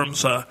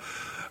storms. The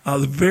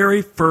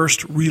very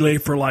first Relay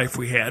for Life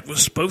we had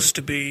was supposed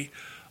to be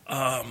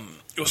at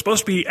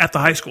the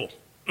high school.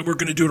 And we're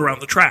going to do it around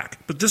the track.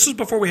 But this is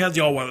before we had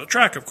the all-weather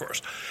track, of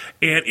course.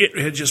 And it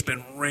had just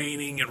been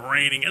raining and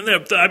raining. And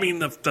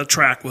the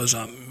track was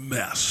a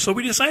mess. So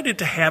we decided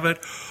to have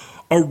it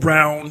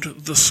around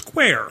the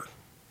square.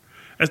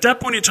 At that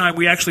point in time,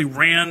 we actually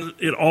ran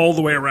it all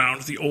the way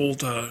around the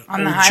old on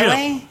old the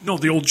highway? gym. No,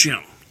 the old gym.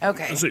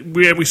 Okay.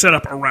 We set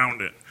up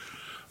around it.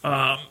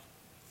 So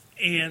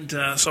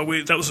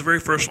that was the very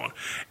first one.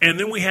 And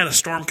then we had a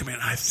storm come in.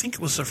 I think it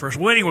was the first.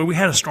 Well, anyway, we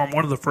had a storm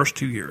one of the first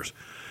 2 years.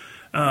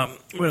 We had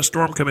a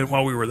storm come in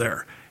while we were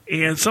there.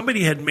 And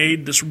somebody had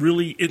made this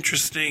really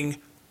interesting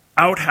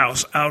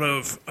outhouse out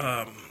of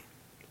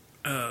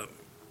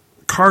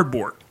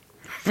cardboard.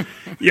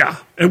 Yeah,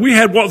 and we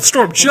had one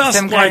storm just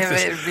some like kind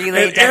this. Of a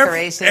relay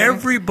decoration.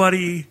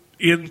 Everybody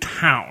in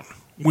town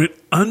went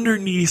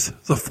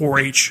underneath the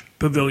 4-H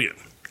pavilion.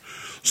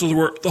 So there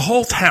were the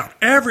whole town.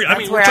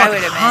 We're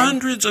talking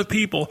hundreds of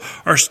people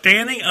are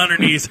standing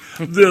underneath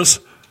this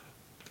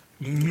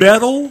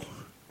thin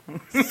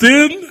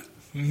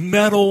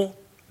metal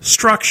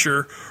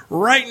structure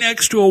right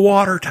next to a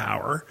water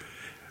tower.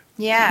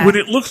 Yeah. When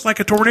it looks like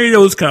a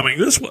tornado is coming,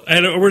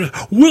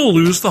 we'll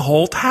lose the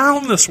whole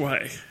town this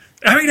way.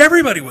 I mean,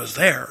 everybody was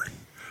there.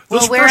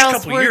 Where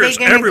else were they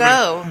going to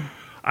go?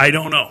 I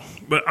don't know,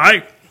 but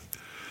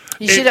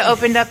You should have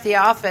opened up the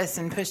office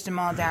and pushed them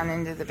all down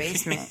into the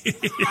basement.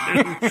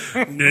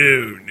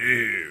 No.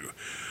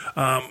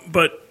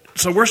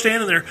 So we're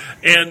standing there,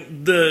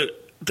 and the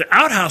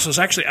outhouse is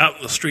actually out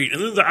in the street,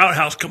 and then the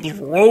outhouse comes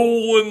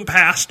rolling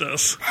past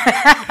us,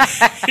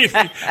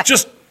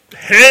 just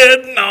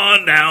heading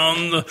on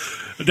down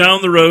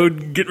the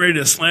road, getting ready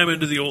to slam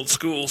into the old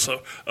school.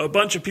 So a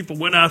bunch of people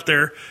went out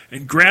there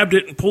and grabbed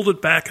it and pulled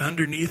it back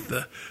underneath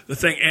the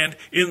thing. And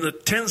in the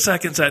 10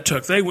 seconds that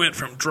took, they went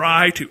from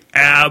dry to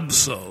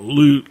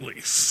absolutely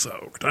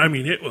soaked. I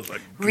mean, it was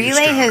like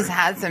Relay has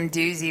had some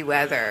doozy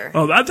weather.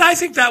 Oh, I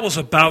think that was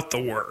about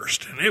the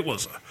worst, and it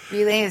was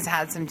Relay has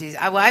had some doozy.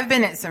 Well, I've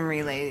been at some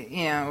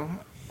Relay.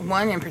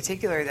 One in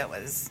particular that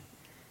was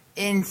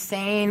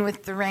insane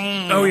with the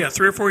rain. Oh, yeah,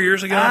 3 or 4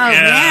 years ago. Oh,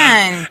 yeah.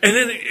 Man. And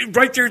then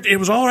right there, it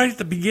was all right at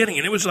the beginning,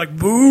 and it was like,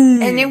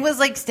 boom. And it was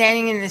like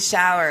standing in the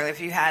shower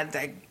if you had,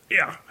 10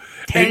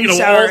 all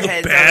shower the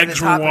heads bags over the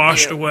top were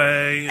washed of you.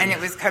 away. And it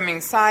was coming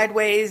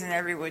sideways and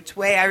every which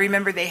way. I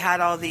remember they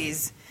had all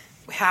these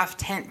half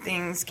tent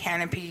things,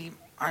 canopy,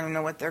 I don't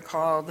know what they're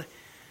called,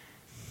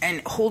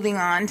 and holding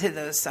on to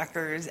those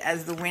suckers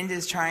as the wind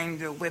is trying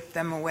to whip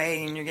them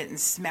away, and you're getting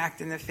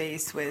smacked in the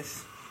face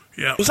with.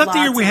 Yeah, was that the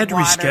year we had to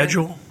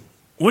reschedule?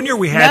 One year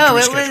we had to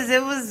reschedule.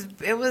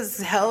 No, it was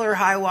hell or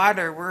high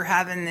water. We're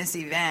having this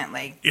event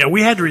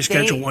we had to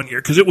reschedule one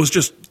year because it was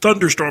just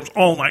thunderstorms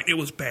all night. It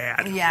was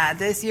bad. Yeah,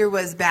 this year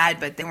was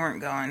bad, but they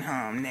weren't going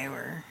home. They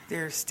were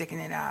sticking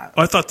it out.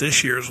 I thought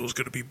this year's was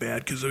going to be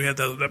bad because we had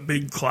that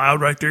big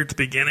cloud right there at the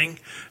beginning,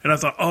 and I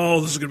thought,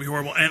 oh, this is going to be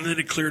horrible. And then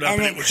it cleared up,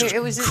 and it was just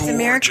gorgeous. A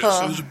miracle.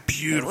 It was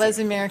beautiful. It was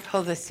a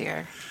miracle this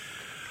year.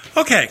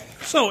 Okay,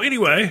 so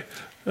anyway.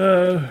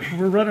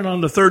 We're running on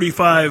to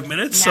 35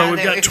 minutes, so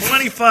we've got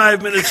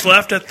 25 minutes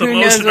left at the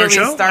most in our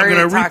show. I'm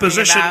going to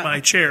reposition my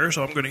chair,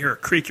 so I'm going to hear a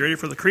creak. You ready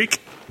for the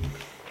creak?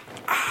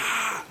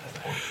 I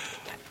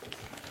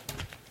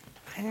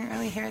didn't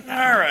really hear it that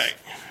All much. right.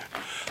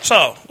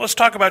 So, let's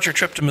talk about your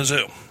trip to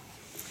Mizzou.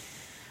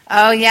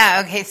 Oh,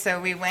 yeah. Okay,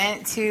 so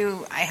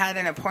I had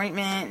an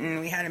appointment, and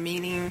we had a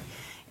meeting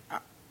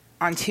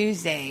on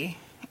Tuesday.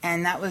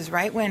 And that was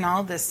right when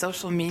all this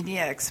social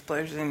media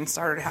explosion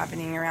started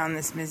happening around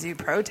this Mizzou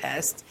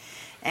protest.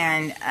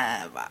 And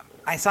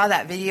I saw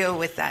that video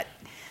with the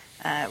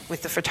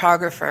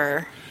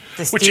photographer,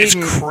 the student. Which is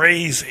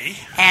crazy.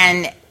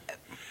 And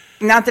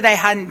not that I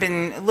hadn't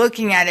been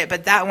looking at it,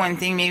 but that one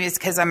thing, maybe it's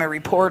because I'm a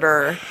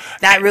reporter,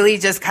 that really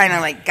just kind of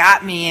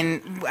got me.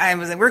 And I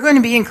was like, we're going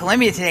to be in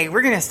Columbia today.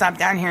 We're going to stop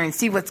down here and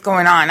see what's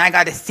going on. I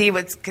got to see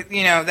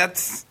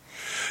that's.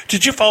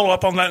 Did you follow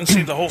up on that and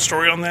see the whole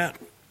story on that?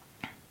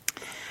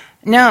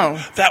 No.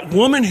 That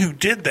woman who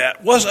did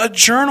that was a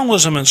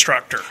journalism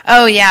instructor.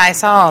 Oh, yeah, I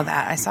saw all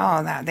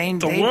that. They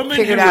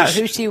figured out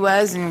who she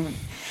was, and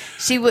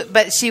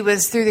but she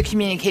was through the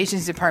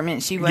communications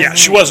department. She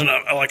wasn't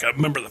a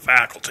member of the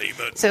faculty,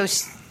 but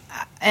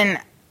and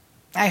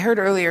I heard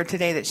earlier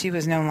today that she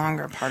was no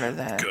longer part of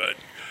the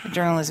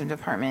journalism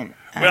department.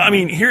 Well, I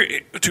mean, here,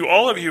 to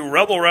all of you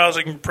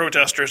rebel-rousing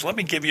protesters, let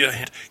me give you a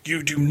hint.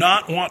 You do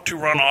not want to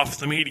run off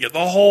the media.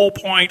 The whole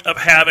point of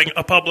having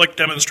a public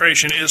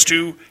demonstration is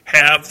to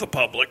have the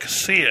public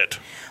see it.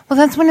 Well,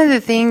 that's one of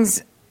the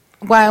things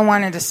why I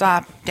wanted to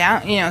stop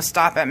at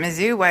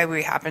Mizzou, why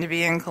we happened to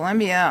be in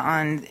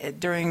Columbia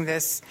during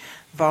this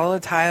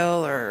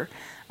volatile or,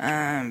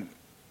 the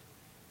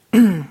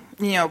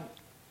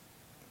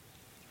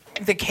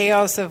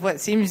chaos of what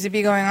seems to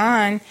be going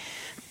on,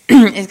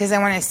 is because I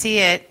want to see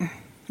it.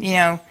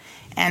 And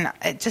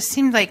it just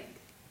seemed like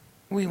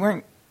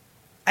I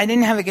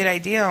didn't have a good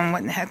idea on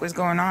what the heck was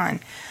going on.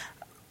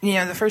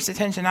 The first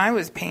attention I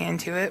was paying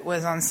to it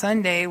was on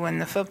Sunday when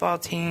the football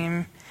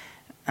team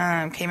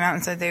came out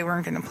and said they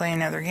weren't going to play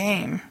another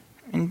game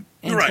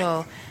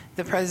until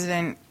the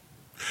president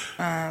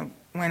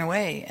went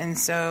away. And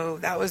so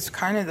that was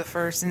kind of the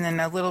first, and then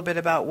a little bit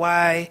about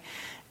why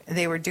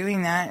they were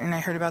doing that. And I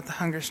heard about the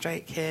hunger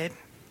strike kid.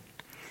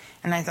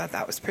 And I thought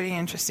that was pretty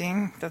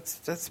interesting.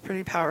 That's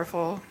pretty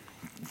powerful,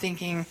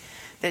 thinking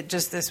that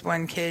just this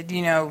one kid,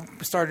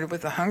 started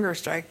with a hunger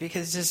strike,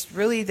 because just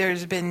really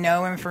there's been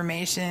no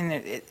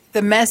information.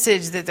 The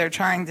message that they're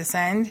trying to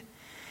send,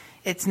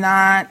 it's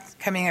not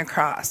coming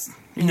across.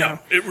 No,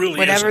 it really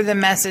whatever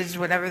isn't.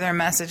 Whatever their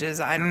message is,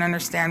 I don't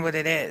understand what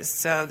it is.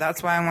 So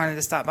that's why I wanted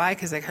to stop by,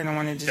 because I kind of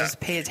wanted to just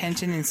pay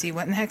attention and see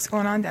what in the heck's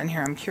going on down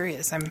here. I'm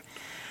curious. I'm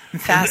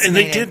fascinated. And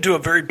they did do a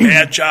very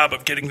bad job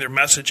of getting their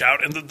message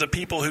out. And the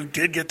people who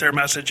did get their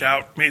message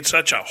out made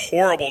such a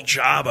horrible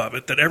job of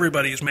it that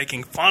everybody is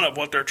making fun of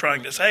what they're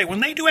trying to say when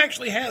they do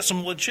actually have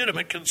some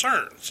legitimate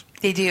concerns.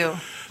 They do.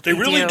 They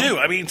really do.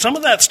 I mean, some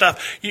of that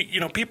stuff,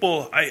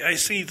 people, I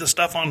see the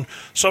stuff on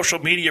social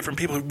media from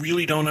people who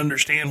really don't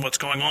understand what's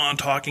going on,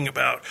 talking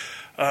about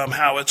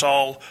how it's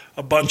all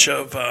a bunch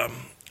of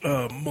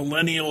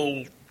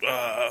millennial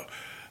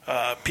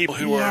people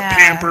who are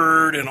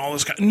pampered and all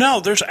this kind. No,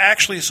 there's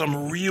actually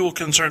some real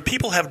concern.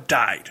 People have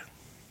died.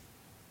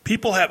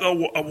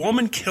 A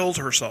woman killed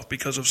herself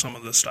because of some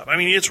of this stuff. I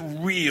mean, it's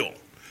real.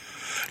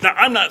 Now,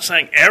 I'm not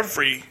saying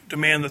every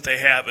demand that they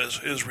have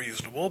is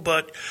reasonable,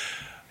 but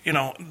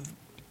I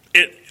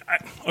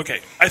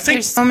think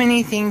there's so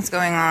many things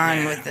going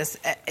on with this.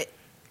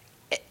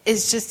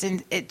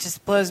 It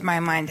just blows my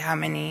mind how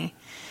many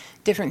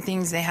different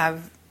things they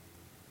have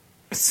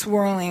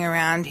swirling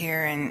around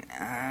here,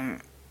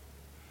 and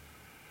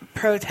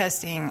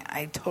protesting,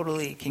 I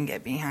totally can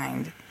get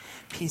behind.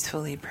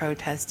 Peacefully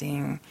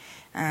protesting,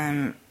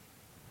 that's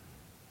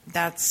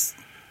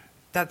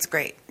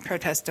great.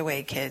 Protest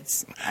away,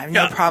 kids. I have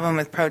no problem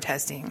with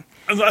protesting.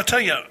 I'll tell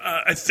you,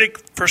 I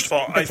think, first of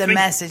all, but the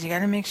message, you got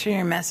to make sure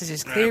your message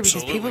is clear,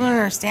 because people don't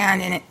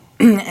understand, and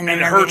it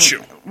hurts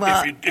you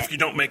if you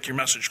don't make your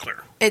message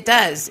clear. It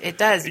does.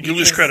 You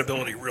lose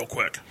credibility real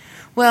quick.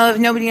 Well, if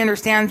nobody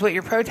understands what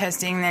you're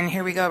protesting, then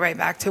here we go right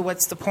back to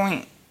what's the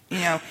point?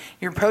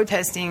 You're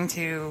protesting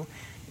to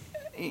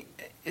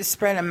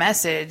spread a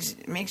message.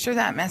 Make sure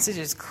that message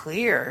is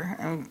clear.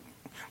 And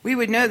we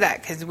would know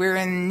that because we're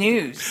in the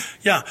news.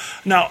 Yeah.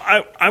 Now,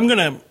 I'm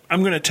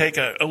gonna take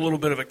a little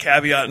bit of a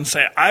caveat and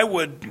say I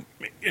would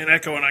and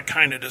Echo and I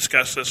kind of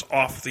discussed this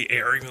off the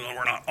air, even though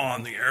we're not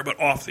on the air, but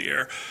off the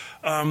air.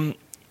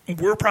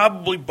 We're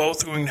probably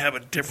both going to have a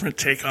different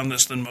take on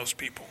this than most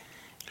people,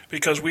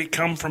 because we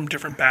come from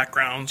different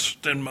backgrounds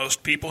than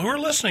most people who are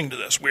listening to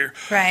this.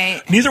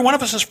 Neither one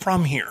of us is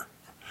from here.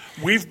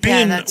 We've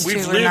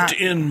lived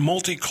in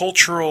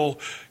multicultural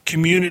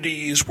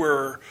communities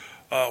where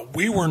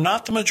we were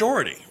not the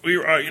majority.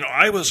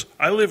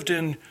 I lived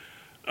in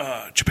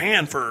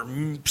Japan for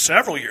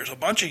several years, a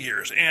bunch of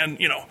years, and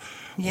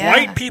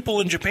white people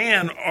in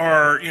Japan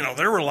are,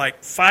 there were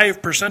like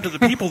 5% of the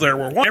people there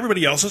were white.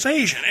 Everybody else is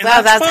Asian. And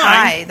that's fine.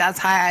 high. That's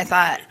high. I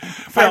thought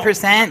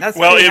 5%. That's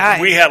pretty high.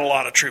 We had a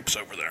lot of troops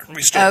over there.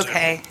 We still do.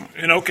 Okay.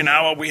 In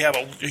Okinawa, we have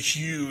a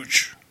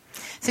huge.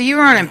 So you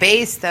were on a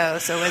base, though.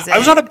 So was it? I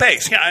was on a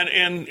base, yeah,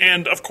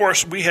 and of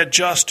course we had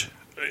just.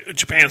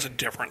 Japan's a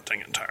different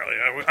thing entirely.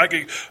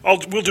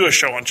 We'll do a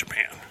show on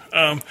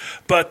Japan.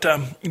 But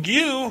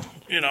you.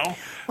 Well,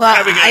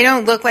 I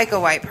don't look like a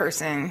white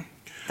person.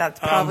 That's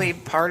probably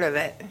part of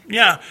it.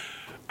 Yeah.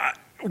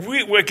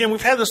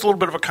 We've had this little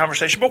bit of a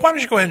conversation, but why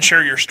don't you go ahead and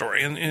share your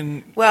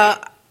story?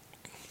 Well,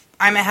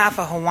 I'm a half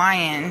a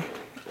Hawaiian,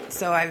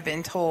 so I've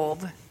been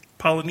told.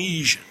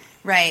 Polynesian.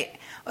 Right.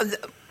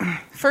 The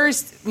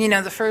first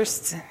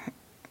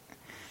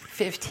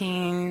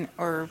 15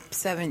 or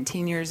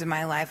 17 years of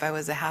my life, I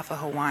was a half a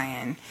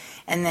Hawaiian.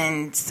 And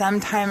then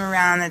sometime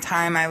around the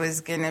time I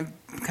was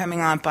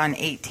coming up on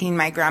 18,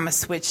 my grandma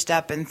switched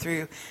up and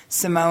threw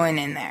Samoan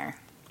in there.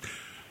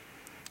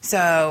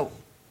 So,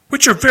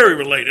 which are very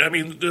related. I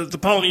mean, the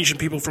Polynesian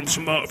people from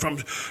Samoa, it's all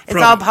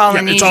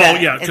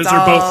Polynesia. Because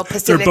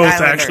they're both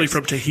Islanders. Actually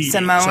from Tahiti.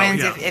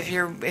 Samoans, if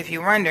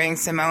you're wondering,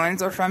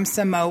 Samoans are from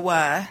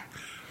Samoa.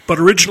 But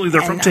originally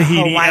they're from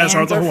Tahiti, Hawaiians as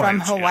are the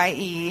Hawaiians. From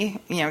Hawaii.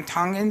 Yeah.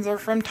 Tongans are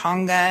from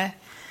Tonga.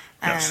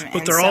 Yes, but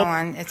and they're so all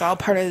on. It's all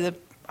part of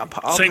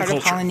same culture.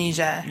 Of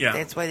Polynesia. Yeah.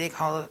 That's why they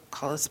call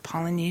us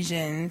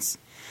Polynesians.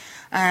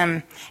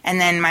 And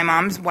then my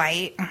mom's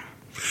white.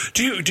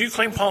 Do you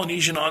claim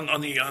Polynesian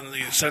on the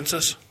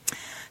census?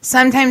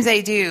 Sometimes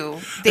I do.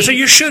 So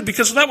you should,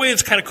 because that way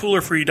it's kind of cooler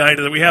for you,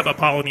 Dinah, that we have a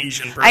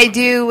Polynesian person. I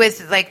do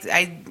with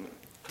I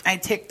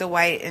tick the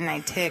white and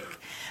I tick,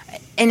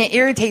 and it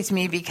irritates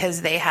me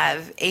because they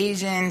have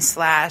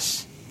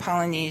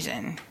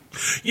Asian/Polynesian.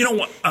 You know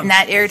what? And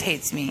that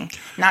irritates me.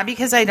 Not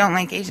because I don't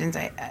like Asians.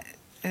 It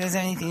doesn't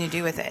have anything to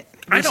do with it.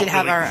 We should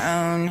have our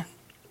own.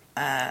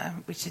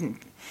 We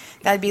shouldn't.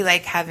 That'd be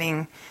like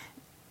having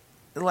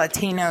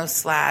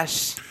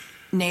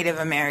Latino/Native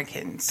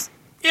Americans.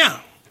 Yeah.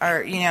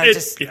 Or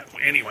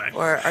anyway.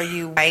 Or are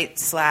you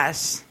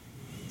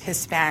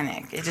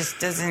white/Hispanic? It just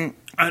doesn't.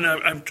 And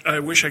I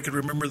wish I could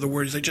remember the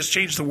words. They just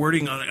changed the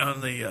wording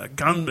on the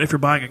gun, if you're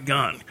buying a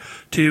gun,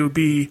 to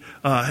be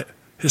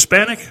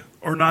Hispanic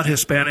or not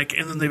Hispanic,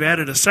 and then they've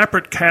added a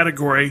separate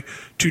category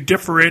to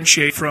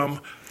differentiate from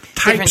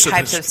different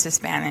types of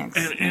Hispanics.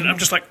 And I'm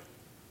just like,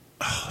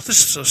 oh,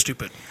 this is so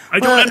stupid. I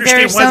don't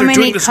understand why they're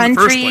doing this in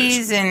the first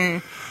place.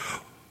 And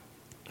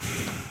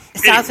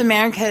South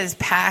America is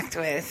packed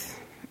with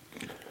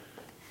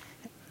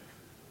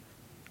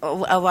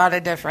a lot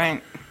of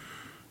different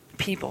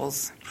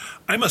peoples.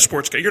 I'm a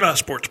sports guy. You're not a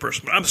sports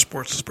person, but I'm a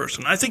sports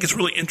person. I think it's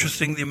really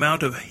interesting the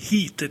amount of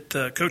heat that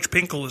Coach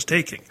Pinkel is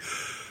taking.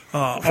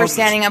 For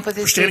standing up with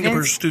his students? For standing up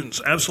with his students,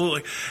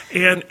 absolutely.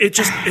 And it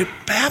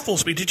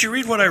baffles me. Did you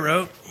read what I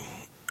wrote?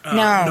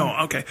 No. No,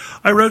 okay.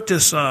 I wrote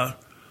this I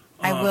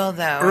will,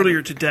 though.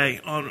 earlier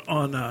today on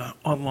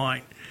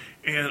online.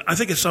 And I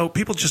think it's so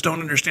people just don't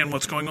understand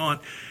what's going on.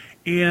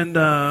 And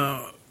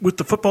with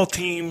the football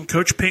team,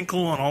 Coach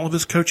Pinkel and all of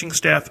his coaching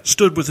staff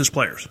stood with his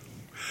players.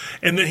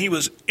 And then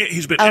he's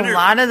been a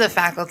lot of the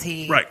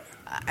faculty. Right.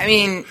 I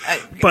mean,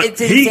 but it's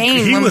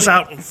insane. He was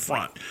out in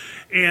front.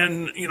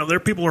 And, there are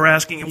people who are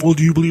asking him, well,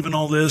 do you believe in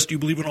all this? Do you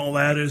believe in all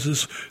that? Is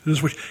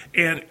this what?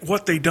 And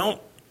what they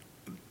don't,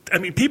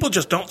 people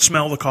just don't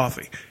smell the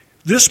coffee.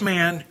 This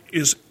man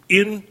is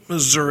in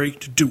Missouri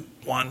to do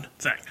one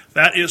thing.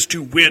 That is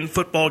to win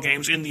football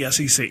games in the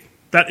SEC.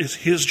 That is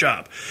his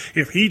job.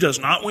 If he does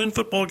not win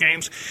football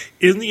games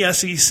in the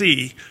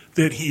SEC,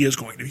 then he is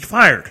going to be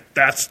fired.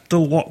 That's the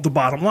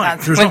bottom line.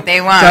 That's what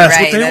they want, That's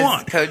right? what they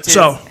want. Coaches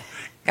so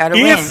gotta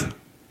if win.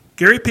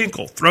 Gary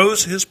Pinkel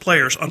throws his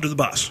players under the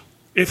bus,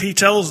 if he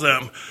tells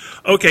them,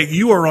 okay,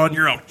 you are on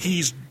your own,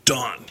 he's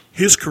done.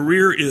 His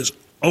career is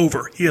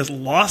over. He has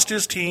lost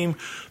his team.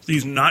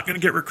 He's not going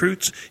to get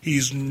recruits.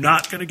 He's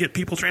not going to get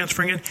people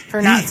transferring in.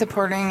 For not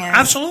supporting it.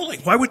 Absolutely.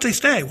 Why would they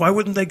stay? Why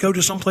wouldn't they go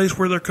to some place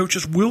where their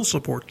coaches will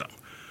support them?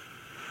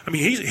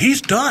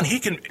 He's done. He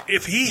can,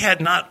 if he had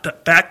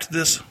not backed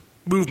this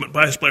movement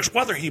by his players,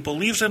 whether he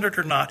believes in it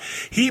or not,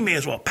 he may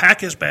as well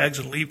pack his bags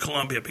and leave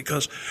Columbia,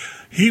 because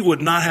he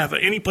would not have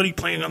anybody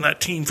playing on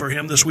that team for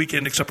him this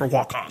weekend except for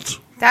walk-ons.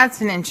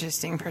 That's an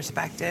interesting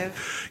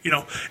perspective.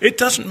 It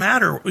doesn't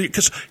matter,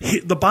 because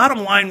the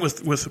bottom line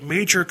with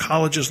major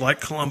colleges like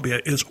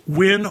Columbia is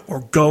win or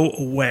go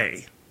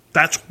away.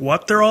 That's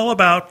what they're all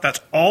about. That's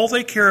all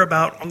they care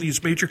about on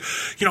these major,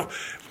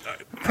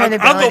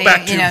 credibility, I'll go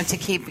back to to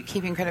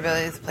keeping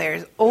credibility with the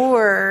players,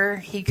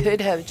 or he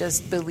could have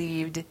just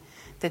believed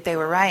that they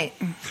were right.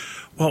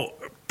 Well,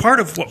 part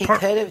of what he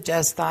could have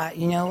just thought,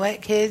 you know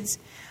what, kids?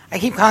 I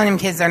keep calling them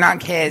kids. They're not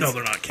kids. No,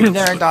 they're not kids.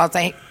 They're adults.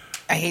 I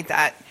hate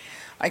that.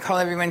 I call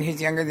everyone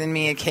who's younger than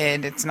me a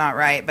kid. It's not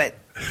right, but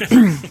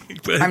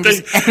and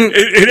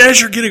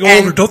as you're getting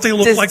older, don't they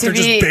look like they're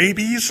just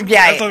babies?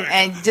 Yeah,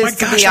 and just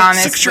to be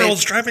honest,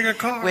 6-year-olds driving a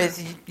car.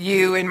 With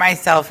you and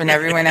myself and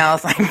everyone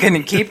else, I'm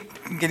going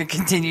to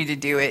continue to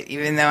do it,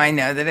 even though I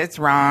know that it's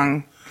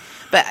wrong.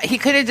 But he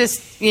could have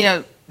just,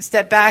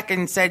 stepped back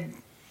and said,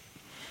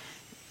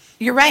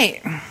 "You're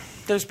right.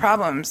 There's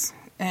problems,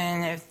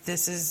 and if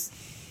this is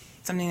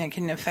something that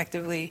can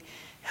effectively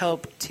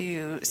help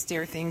to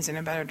steer things in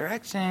a better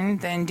direction,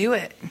 then do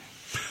it."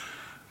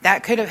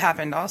 That could have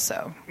happened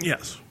also.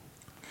 Yes.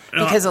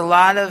 Because a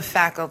lot of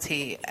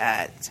faculty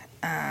at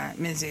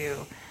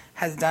Mizzou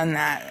has done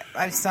that.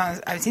 I've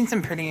seen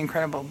some pretty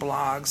incredible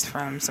blogs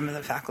from some of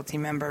the faculty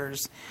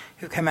members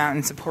who come out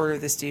in support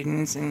of the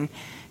students and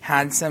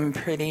had some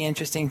pretty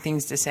interesting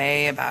things to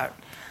say about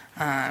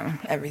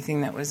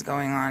everything that was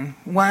going on.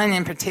 One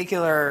in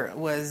particular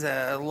was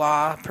a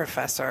law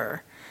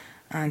professor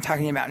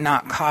talking about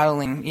not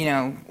coddling.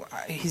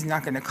 He's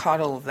not going to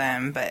coddle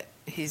them, but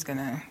he's going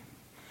to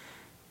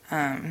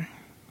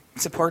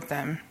support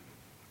them,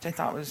 which I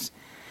thought was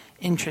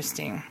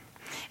interesting.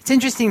 It's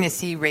interesting to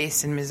see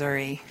race in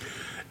Missouri.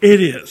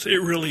 It is.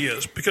 It really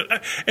is.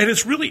 And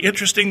it's really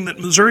interesting that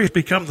Missouri has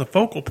become the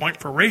focal point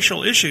for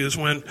racial issues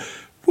when,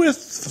 with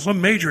some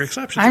major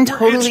exceptions. I'm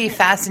totally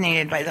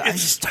fascinated by that. I'm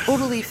just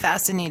totally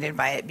fascinated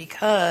by it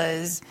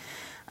because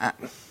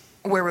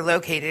where we're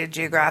located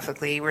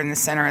geographically, we're in the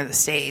center of the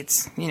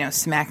states,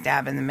 smack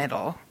dab in the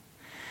middle.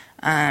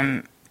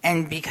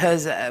 And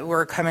because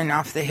we're coming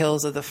off the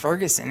heels of the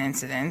Ferguson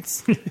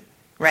incidents,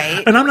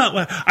 right? And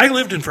I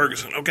lived in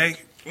Ferguson, okay?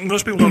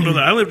 Most people don't know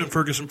that. I lived in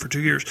Ferguson for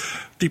 2 years.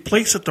 The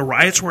place that the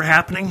riots were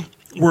happening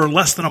were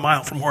less than a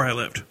mile from where I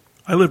lived.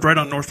 I lived right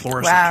on North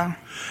Florissant. Wow.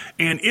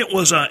 And it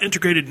was an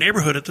integrated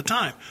neighborhood at the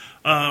time.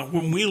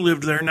 When we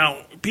lived there,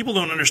 now, people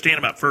don't understand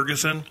about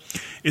Ferguson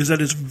is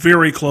that it's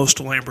very close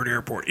to Lambert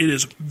Airport. It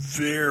is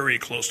very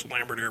close to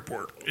Lambert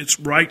Airport. It's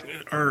right,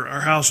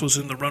 our house was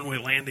in the runway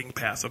landing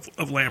path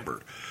of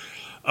Lambert.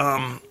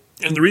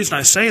 And the reason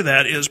I say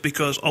that is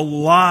because a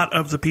lot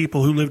of the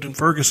people who lived in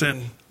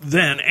Ferguson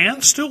then,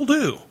 and still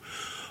do,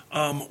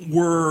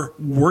 were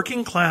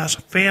working class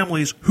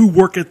families who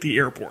work at the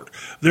airport.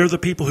 They're the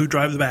people who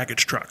drive the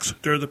baggage trucks.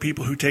 They're the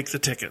people who take the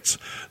tickets.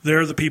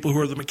 They're the people who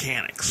are the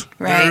mechanics.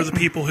 Right. They're the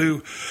people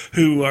who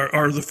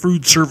are the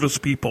food service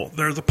people.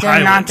 They're the pilots.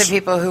 They're not the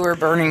people who are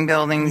burning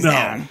buildings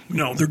down.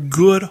 No, they're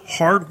good,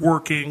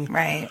 hardworking,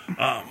 right.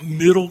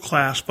 Middle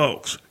class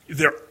folks.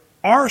 There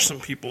are some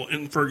people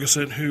in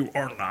Ferguson who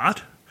are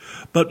not,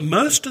 but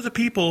most of the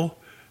people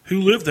who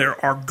live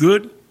there are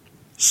good,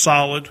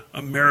 solid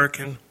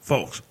American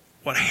folks.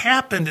 What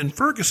happened in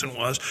Ferguson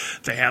was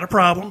they had a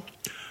problem.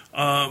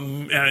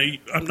 And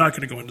I'm not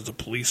going to go into the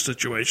police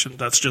situation.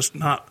 That's just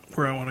not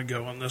where I want to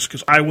go on this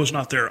because I was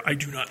not there. I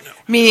do not know.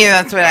 Me neither.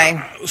 That's what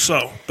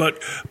I...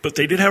 But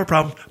they did have a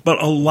problem.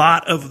 But a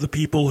lot of the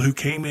people who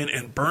came in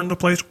and burned the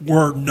place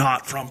were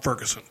not from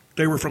Ferguson.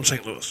 They were from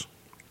St. Louis.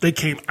 They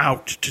came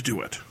out to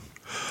do it.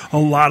 A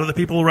lot of the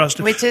people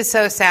arrested. Which is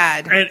so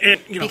sad. And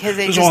because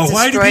they just destroyed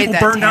why do people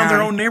burn town down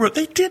their own neighborhood?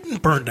 They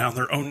didn't burn down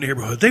their own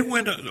neighborhood. They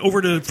went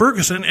over to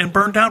Ferguson and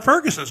burned down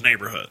Ferguson's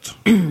neighborhoods.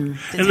 And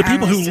the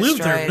people who live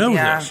there know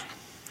this.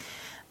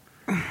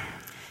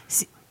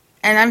 See,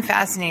 and I'm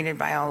fascinated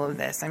by all of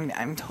this.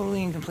 I'm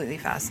totally and completely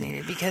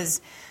fascinated because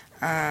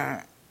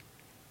I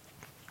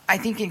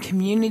think in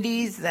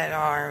communities that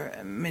are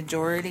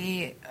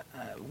majority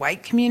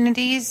white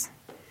communities,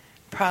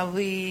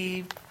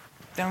 probably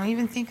don't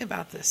even think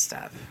about this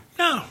stuff.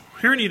 No,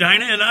 here in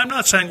Edina, and I'm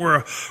not saying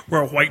we're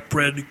a white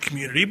bread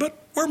community,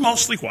 but we're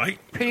mostly white.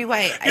 Pretty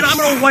white. I'm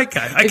an old white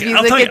guy. If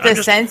you look at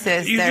the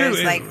census,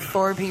 there's like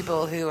 4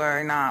 people who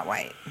are not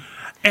white.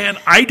 And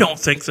I don't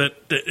think that,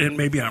 and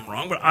maybe I'm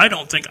wrong, but I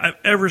don't think I've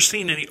ever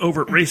seen any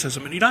overt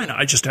racism in Edina.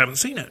 I just haven't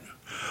seen it.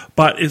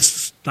 But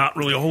it's not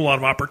really a whole lot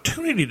of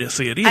opportunity to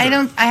see it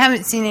either. I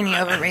haven't seen any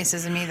overt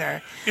racism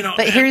either.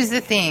 But here's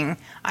the thing.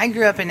 I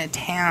grew up in a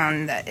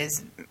town that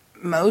is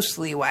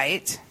mostly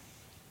white.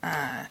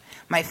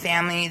 My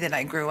family that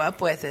I grew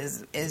up with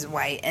is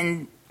white.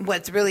 And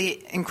what's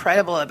really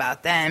incredible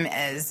about them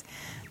is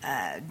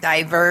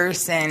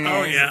diverse and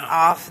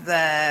off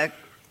the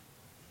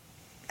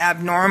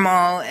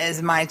abnormal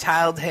as my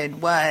childhood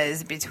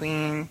was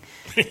between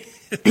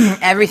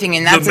everything.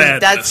 And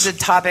that's the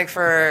topic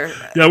for...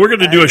 Yeah, we're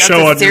going to do a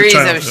show on your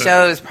childhood. A series of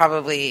shows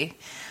probably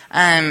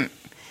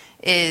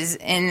is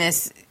in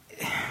this...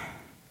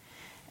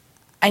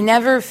 I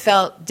never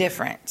felt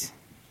different.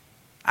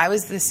 I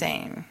was the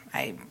same.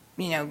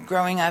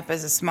 Growing up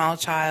as a small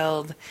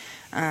child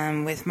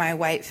with my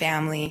white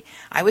family,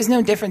 I was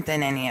no different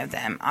than any of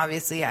them.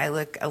 Obviously, I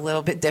look a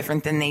little bit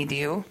different than they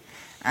do,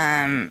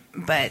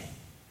 but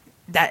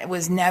that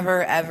was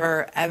never,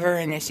 ever, ever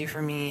an issue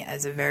for me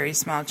as a very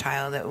small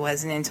child. It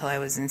wasn't until I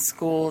was in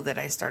school that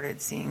I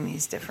started seeing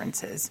these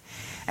differences.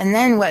 And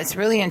then what's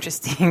really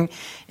interesting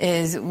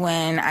is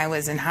when I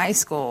was in high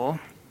school,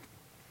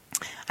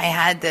 I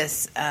had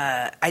this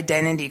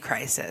identity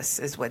crisis,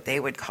 is what they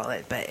would call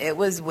it, but it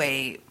was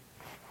way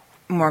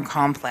more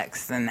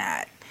complex than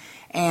that.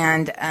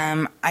 And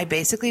I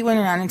basically went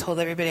around and told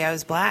everybody I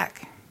was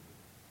black.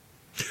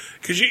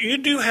 Because you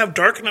do have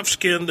dark enough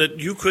skin that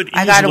you could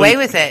easily... I got away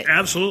with it.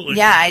 Absolutely.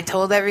 Yeah, I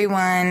told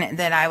everyone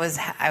that I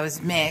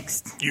was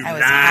mixed. I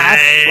was lied.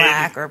 half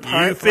black or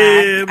part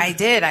black. I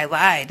did. I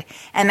lied.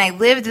 And I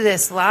lived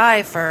this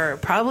lie for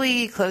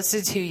probably close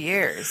to 2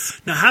 years.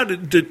 Now, how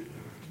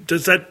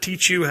does that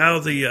teach you how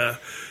the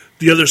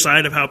other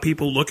side of how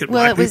people look at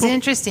black people? Well, it was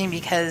interesting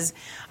because,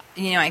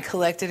 I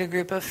collected a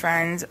group of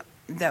friends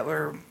that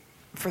were,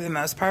 for the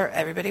most part,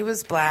 everybody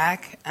was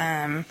black,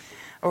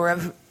 or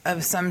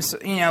of some,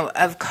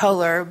 of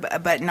color,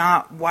 but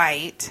not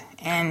white.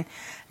 And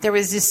there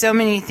was just so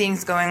many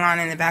things going on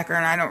in the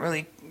background. I don't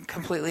really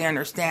completely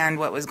understand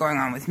what was going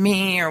on with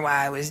me or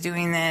why I was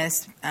doing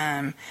this.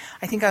 I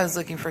think I was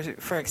looking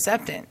for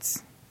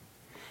acceptance.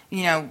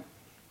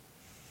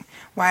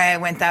 Why I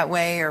went that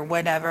way or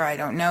whatever, I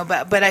don't know.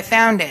 But I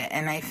found it,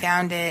 and I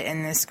found it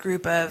in this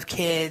group of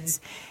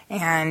kids,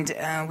 and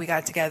we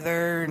got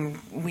together and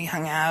we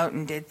hung out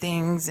and did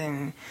things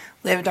and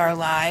lived our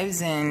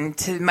lives, and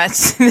to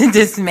much the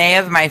dismay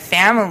of my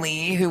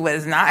family, who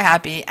was not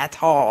happy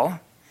at all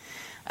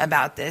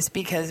about this,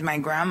 because my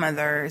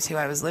grandmother, who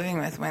I was living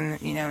with when,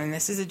 and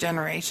this is a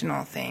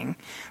generational thing,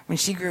 when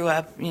she grew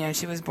up,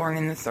 she was born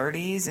in the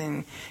 30s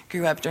and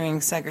grew up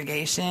during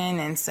segregation,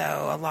 and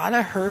so a lot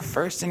of her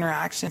first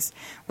interactions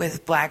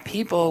with black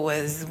people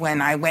was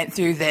when I went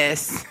through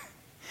this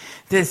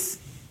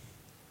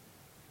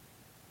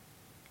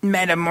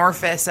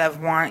metamorphosis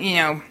of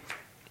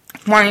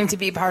wanting to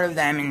be part of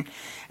them,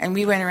 and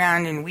we went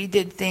around and we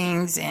did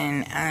things,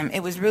 and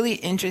it was really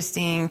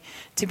interesting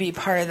to be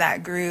part of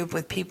that group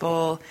with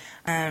people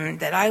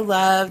that I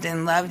loved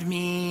and loved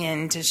me,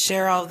 and to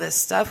share all this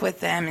stuff with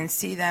them and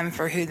see them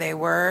for who they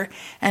were,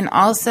 and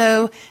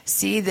also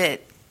see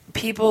that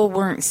people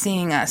weren't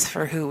seeing us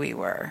for who we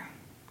were.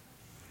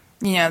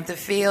 The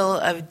feel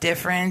of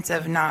difference,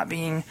 of not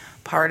being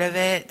part of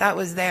it, that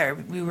was there.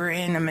 We were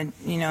in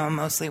a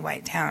mostly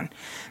white town.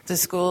 The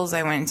schools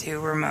I went to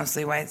were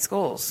mostly white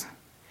schools.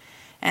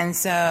 And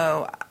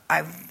so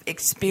I've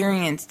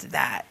experienced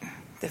that,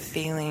 the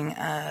feeling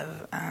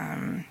of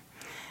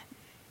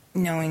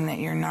knowing that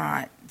you're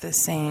not the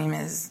same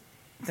as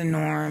the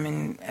norm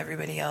and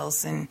everybody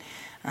else. And,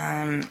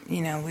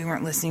 we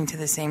weren't listening to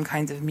the same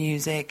kinds of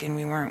music, and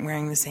we weren't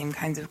wearing the same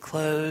kinds of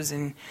clothes,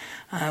 and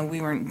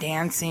we weren't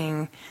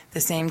dancing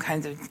the same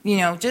kinds of,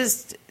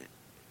 just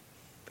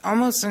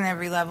almost on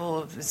every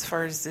level as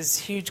far as this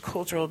huge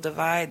cultural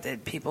divide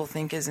that people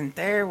think isn't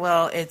there.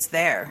 Well, it's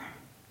there.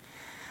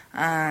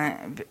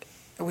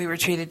 We were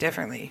treated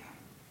differently.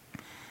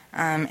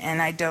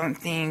 And I don't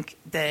think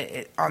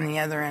that on the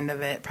other end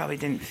of it probably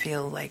didn't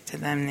feel like to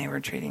them they were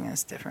treating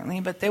us differently,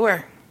 but they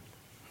were.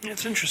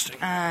 It's interesting.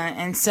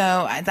 And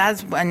so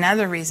that's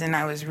another reason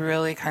I was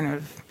really kind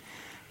of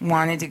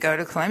wanted to go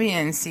to Columbia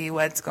and see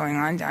what's going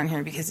on down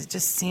here, because it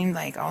just seemed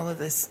like all of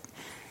this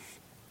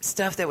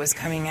stuff that was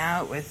coming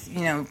out with,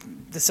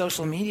 the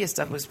social media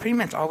stuff was pretty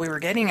much all we were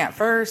getting at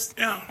first.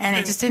 Yeah. And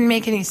it just didn't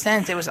make any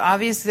sense. It was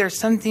obvious there's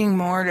something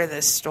more to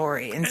this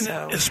story. And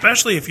so,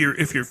 especially if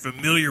you're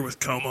familiar with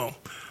Como,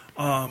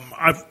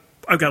 I've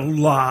got a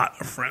lot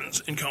of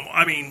friends in Como.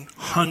 I mean,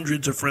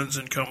 hundreds of friends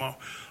in Como.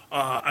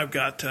 I've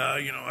got,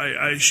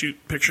 I shoot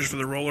pictures for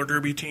the roller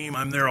derby team.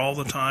 I'm there all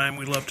the time.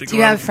 We love to go. Do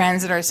you have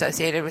friends that are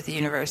associated with the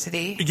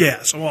university?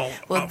 Yes. Well,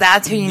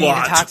 that's who you need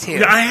to talk to.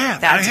 Yeah, I have.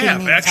 That's who you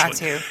need actually.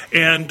 to talk to.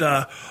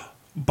 And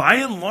by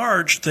and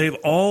large, they've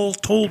all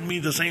told me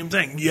the same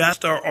thing. Yes,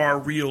 there are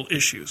real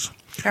issues.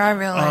 There are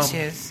real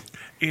issues.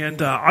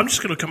 And I'm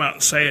just going to come out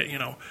and say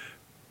it,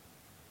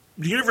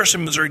 the University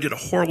of Missouri did a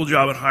horrible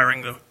job at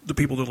hiring the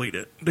people to lead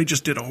it. They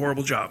just did a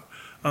horrible job.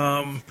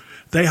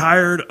 They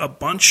hired a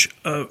bunch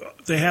of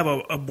 – they have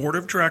a board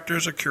of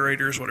directors or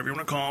curators, whatever you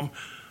want to call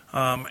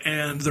them,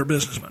 and they're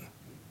businessmen.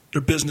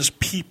 They're business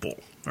people.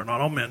 They're not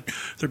all men.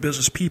 They're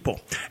business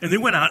people. And they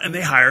went out and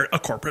they hired a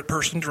corporate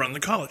person to run the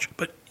college.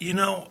 But,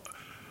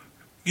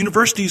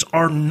 universities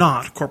are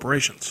not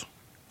corporations.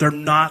 They're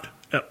not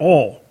at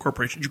all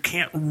corporations. You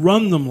can't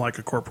run them like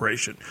a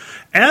corporation.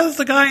 As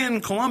the guy in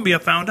Columbia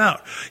found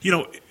out,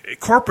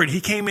 corporate,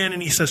 he came in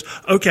and he says,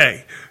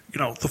 okay,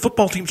 the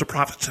football team's a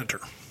profit center.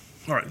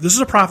 All right, this is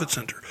a profit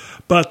center,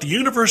 but the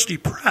university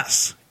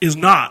press is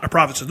not a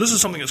profit center. This is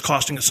something that's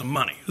costing us some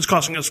money. It's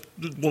costing us,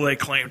 well, they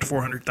claimed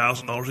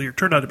 $400,000 a year. It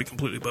turned out to be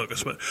completely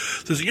bogus, but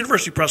the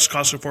university press is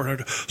costing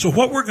 $400,000. So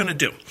what we're going to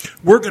do,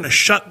 we're going to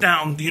shut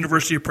down the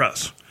university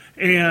press,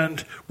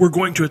 and we're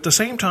going to, at the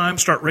same time,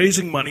 start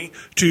raising money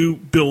to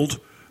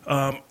build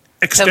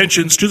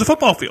extensions to the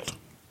football field.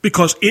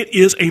 Because it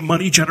is a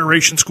money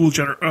generation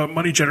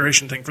money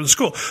generation thing for the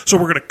school. So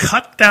we're going to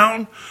cut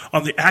down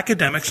on the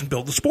academics and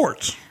build the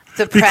sports.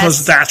 The press.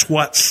 Because that's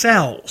what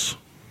sells.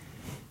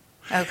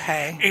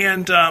 Okay.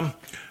 And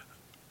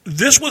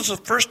this was the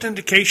first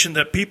indication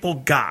that people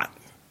got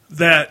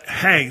that,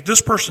 hey,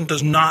 this person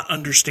does not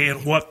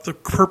understand what the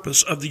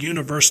purpose of the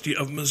University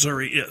of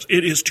Missouri is.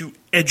 It is to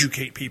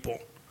educate people.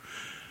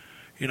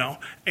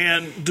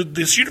 And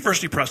this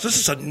university press, this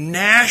is a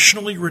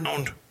nationally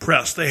renowned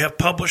press. They have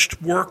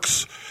published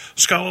works,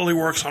 scholarly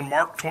works on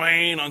Mark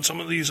Twain, on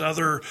some of these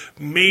other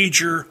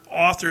major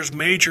authors,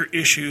 major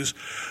issues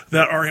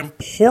that are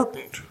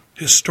important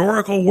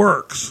historical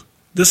works.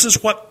 This is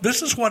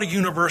what a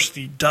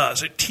university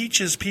does. It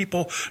teaches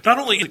people not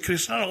only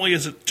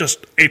is it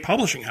just a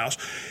publishing house,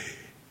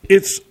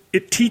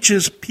 it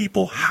teaches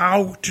people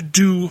how to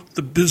do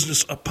the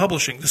business of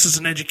publishing. This is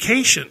an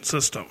education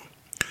system.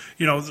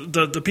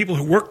 The people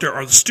who work there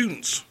are the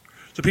students.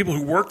 The people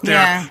who work there.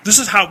 Yeah. This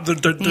is how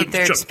need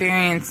their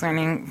experience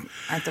learning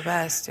at the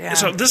best. Yeah.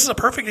 So this is a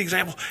perfect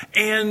example.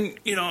 And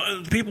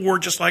the people were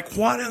just like,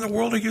 "What in the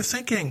world are you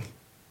thinking?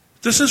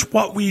 This is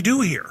what we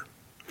do here.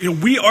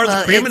 We are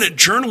the preeminent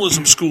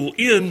journalism school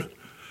in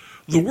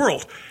the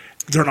world."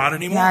 They're not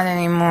anymore. Not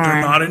anymore.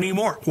 They're not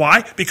anymore.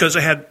 Why? Because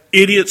they had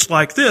idiots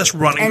like this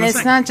running and the it's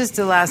thing. not just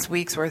the last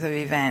week's worth of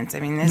events. I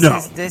mean, this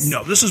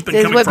has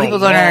been coming what for people a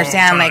don't long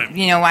understand. time.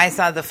 Like, I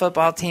saw the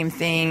football team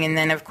thing, and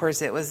then of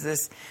course it was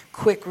this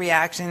quick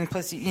reaction.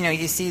 Plus,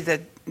 you see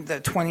the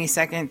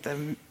 20-second,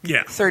 the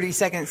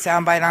 30-second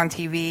soundbite on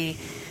TV.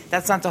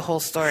 That's not the whole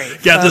story.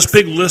 Yeah, Folks, this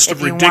big list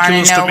of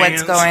ridiculous demands. If you want to know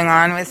what's going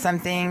on with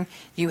something,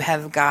 you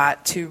have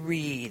got to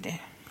read.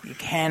 You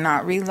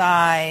cannot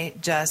rely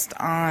just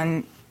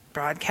on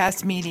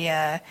broadcast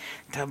media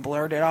to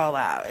blurt it all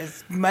out.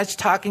 As much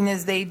talking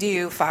as they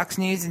do, Fox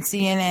News and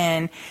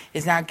CNN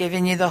is not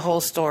giving you the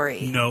whole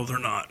story. No, they're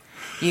not.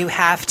 You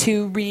have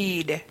to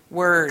read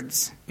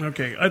words.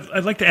 Okay,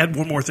 I'd like to add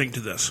one more thing to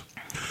this.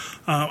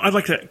 I'd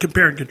like to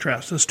compare and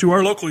contrast this to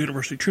our local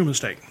university, Truman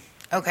State.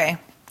 Okay.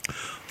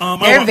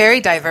 They're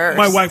very diverse.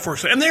 My wife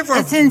works there. And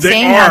it's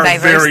insane how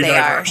diverse they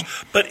are.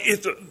 But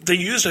they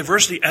use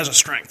diversity as a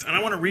strength. And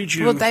I want to read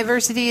you... Well,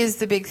 diversity is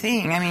the big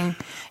thing. I mean,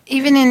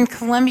 even in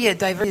Columbia,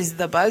 diversity is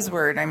the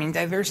buzzword. I mean,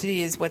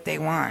 diversity is what they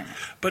want.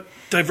 But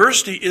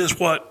diversity is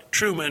what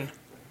Truman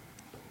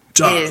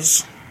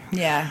does.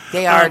 Yeah,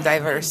 they are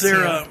diverse.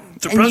 And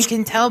you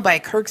can tell by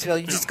Kirksville.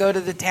 You just go to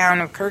the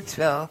town of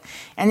Kirksville,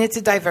 and it's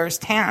a diverse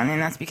town.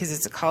 And that's because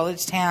it's a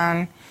college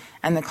town,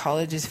 and the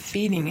college is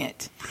feeding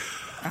it.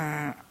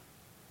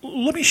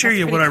 Let me share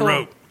you what I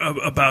wrote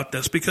about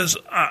this, because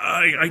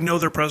I know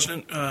their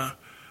president,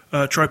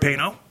 Troy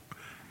Pano,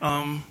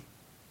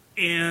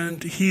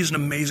 and he's an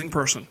amazing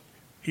person.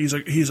 He's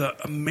an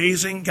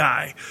amazing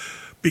guy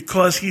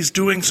because he's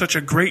doing such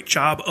a great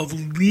job of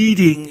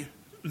leading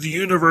the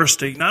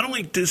university. Not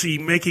only is he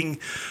making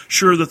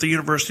sure that the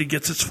university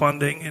gets its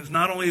funding, and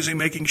not only is he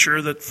making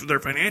sure that they're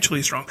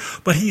financially strong,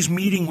 but he's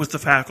meeting with the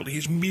faculty.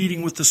 He's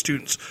meeting with the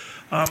students.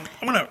 Let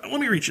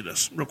me read you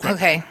this real quick.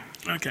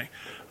 Okay.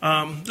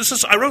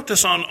 I wrote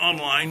this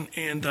online,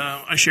 and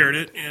I shared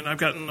it, and I've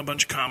gotten a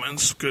bunch of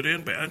comments, good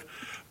and bad.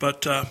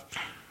 But I'll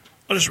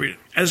just read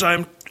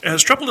it.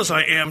 As troubled as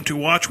I am to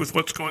watch with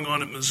what's going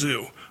on at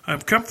Mizzou, I'm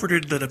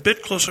comforted that a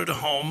bit closer to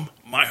home,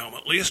 my home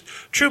at least,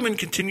 Truman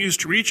continues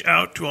to reach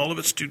out to all of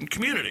its student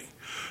community.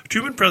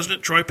 Truman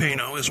President Troy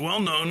Pano is well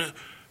known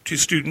to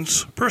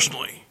students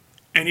personally,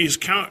 and he's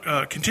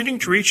continuing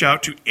to reach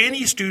out to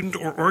any student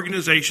or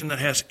organization that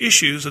has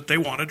issues that they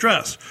want to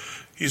address.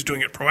 He's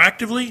doing it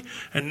proactively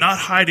and not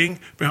hiding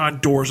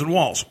behind doors and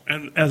walls.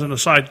 And as an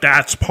aside,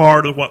 that's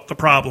part of what the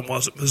problem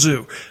was at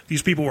Mizzou.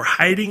 These people were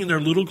hiding in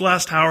their little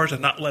glass towers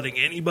and not letting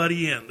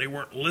anybody in. They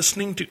weren't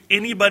listening to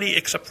anybody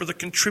except for the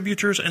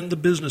contributors and the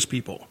business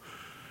people.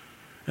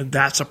 And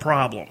that's a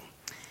problem.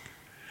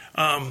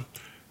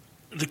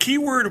 The key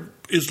word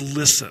is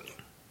listen.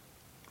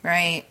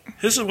 Right.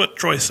 This is what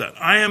Troy said.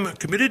 I am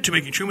committed to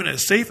making Truman a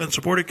safe and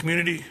supportive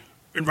community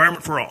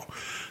environment for all.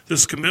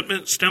 This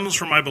commitment stems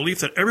from my belief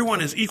that everyone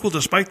is equal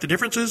despite the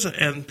differences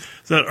and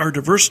that our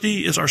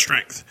diversity is our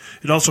strength.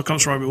 It also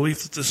comes from my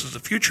belief that this is the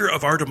future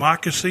of our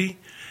democracy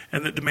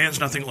and that demands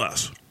nothing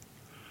less.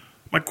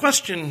 The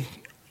question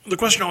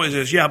always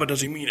is, yeah, but does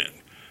he mean it?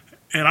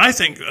 And I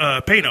think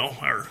Pano,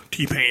 or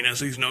T-Pain as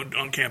he's known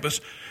on campus,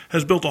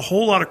 has built a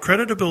whole lot of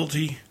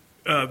credibility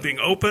being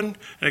open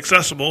and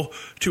accessible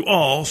to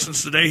all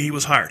since the day he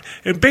was hired.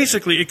 And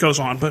basically it goes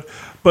on, but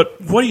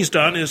what he's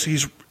done is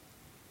he's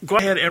gone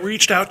ahead and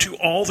reached out to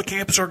all the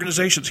campus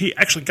organizations. He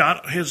actually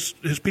got his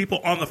people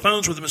on the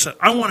phones with him and said,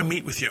 I want to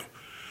meet with you.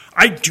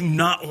 I do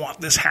not want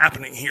this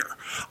happening here.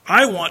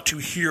 I want to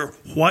hear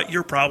what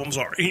your problems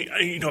are.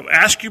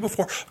 Ask you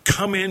before,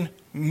 come in,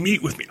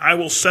 meet with me. I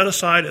will set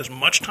aside as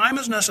much time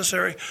as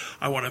necessary.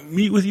 I want to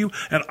meet with you,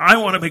 and I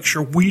want to make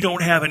sure we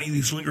don't have any of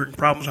these lingering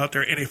problems out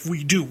there. And if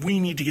we do, we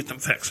need to get them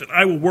fixed. And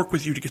I will work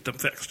with you to get them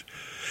fixed.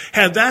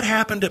 Had that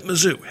happened at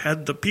Mizzou,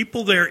 had the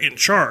people there in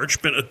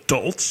charge been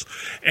adults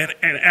and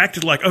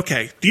acted like,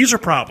 okay, these are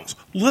problems.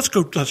 Let's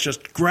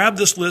just grab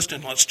this list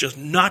and let's just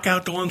knock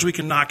out the ones we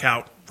can knock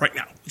out right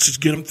now. Let's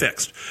just get them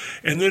fixed.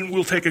 And then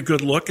we'll take a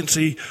good look and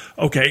see,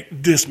 okay,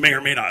 this may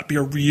or may not be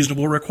a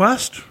reasonable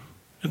request.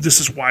 And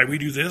this is why we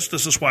do this.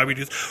 This is why we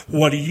do this.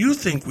 What do you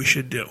think we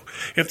should do?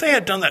 If they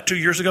had done that 2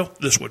 years ago,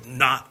 this would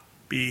not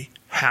be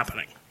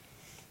happening.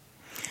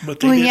 But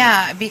they didn't.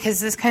 Yeah, because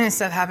this kind of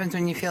stuff happens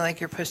when you feel like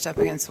you're pushed up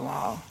against the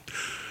wall.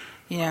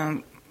 You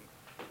know,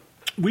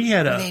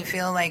 they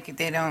feel like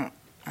they're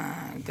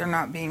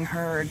not being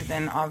heard,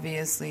 then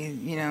obviously,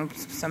 you know,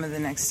 some of the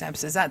next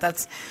steps is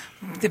that's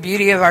the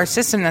beauty of our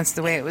system. That's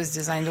the way it was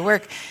designed to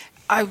work.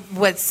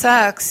 What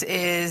sucks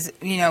is,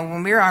 you know,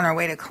 when we were on our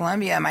way to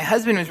Columbia, my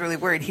husband was really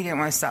worried. He didn't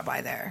want to stop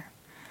by there.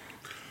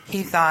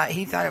 He thought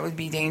it would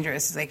be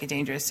dangerous. It's like a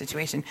dangerous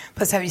situation.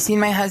 Plus, have you seen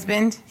my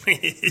husband?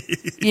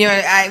 You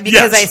know,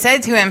 because I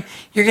said to him,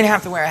 "You're going to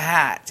have to wear a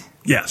hat."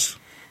 Yes.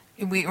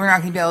 We're not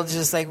going to be able to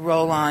just like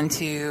roll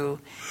onto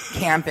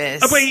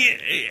campus.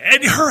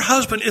 And her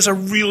husband is a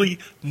really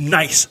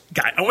nice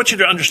guy. I want you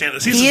to understand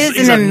this.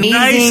 He's an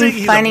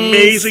amazing,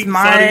 funny,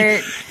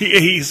 smart.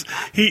 He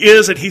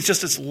is, and he's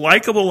just as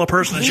likable a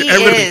person as you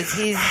ever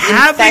be. He's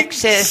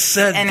infectious,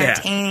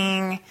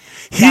 entertaining.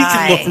 He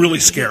can look really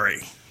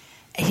scary.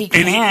 He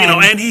can.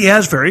 And he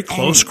has very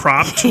close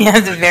cropped. He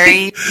has a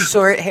very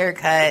short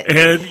haircut. And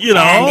a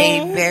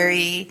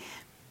very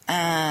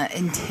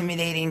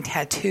intimidating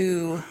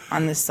tattoo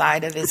on the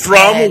side of his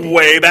head. From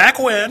way back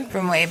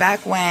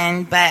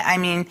when. But, I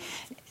mean,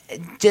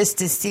 just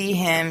to see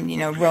him, you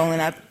know, rolling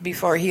up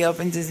before he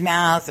opens his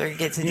mouth or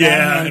gets to know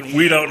him. And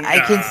we don't. I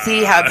can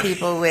see how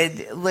people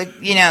would look,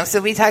 you know. So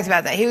we talked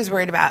about that. He was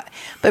worried about.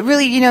 But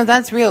really, you know,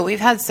 that's real.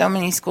 We've had so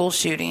many school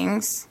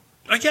shootings.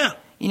 Yeah.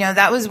 You know,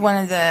 that was one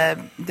of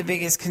the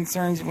biggest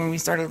concerns when we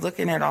started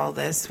looking at all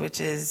this,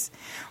 which is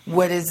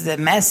what is the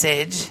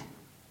message?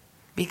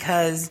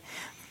 Because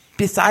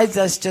besides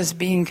us just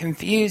being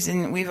confused,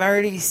 and we've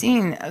already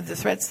seen the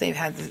threats they've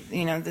had,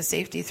 you know, the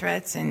safety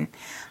threats, and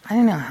I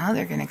don't know how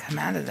they're going to come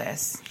out of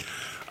this.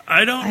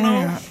 I don't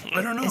know.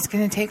 It's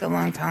going to take a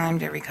long time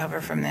to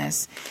recover from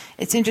this.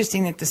 It's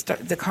interesting that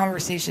the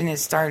conversation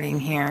is starting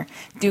here.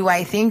 Do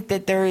I think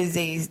that there is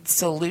a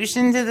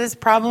solution to this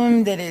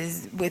problem that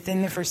is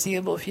within the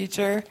foreseeable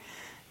future?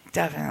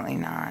 Definitely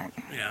not.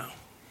 Yeah.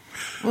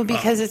 Well,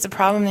 because it's a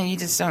problem that you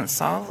just don't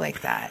solve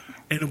like that.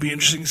 And it'll be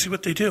interesting to see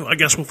what they do. I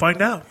guess we'll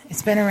find out.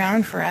 It's been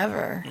around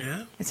forever.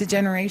 Yeah. It's a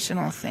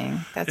generational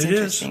thing. That's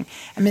interesting. Is.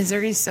 And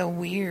Missouri's so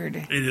weird.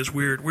 It is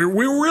weird. We're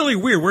really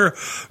weird.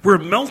 We're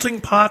a melting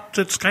pot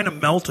that's kind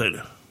of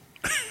melted.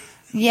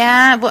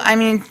 Yeah. Well, I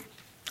mean,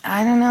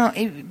 I don't know.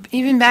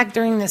 Even back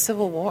during the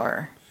Civil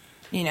War,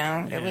 you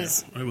know, it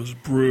was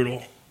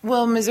brutal.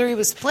 Well, Missouri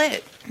was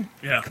split.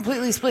 Yeah.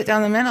 Completely split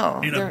down the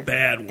middle. In a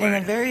bad way. In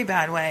a very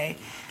bad way.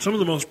 Some of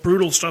the most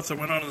brutal stuff that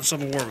went on in the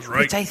Civil War was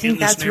right. Which I think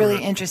that's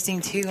really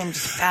interesting too. I'm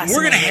just fascinated.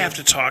 We're going to have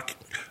to talk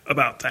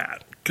about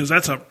that because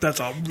that's a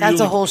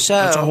whole show.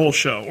 That's a whole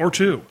show or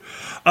two.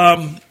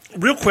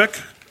 Real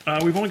quick,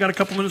 we've only got a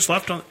couple minutes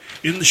left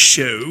in the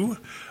show.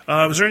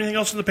 Was there anything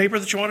else in the paper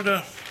that you wanted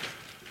to?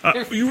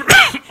 I'm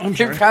sorry.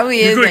 There probably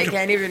is. I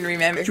can't even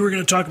remember. You were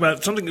going to talk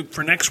about something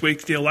for next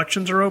week. The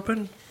elections are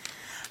open.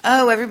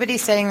 Oh,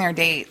 everybody's setting their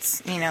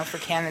dates, you know, for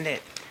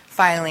candidate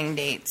filing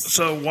dates.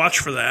 So watch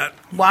for that.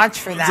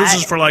 This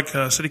is for like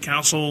city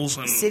councils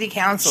and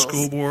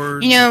school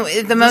boards. You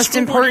know, the most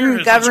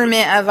important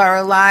government of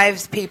our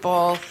lives,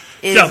 people,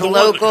 is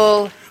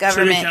local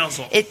government. City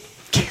council. It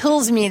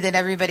kills me that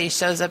everybody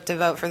shows up to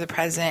vote for the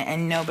president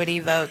and nobody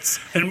votes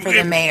for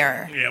the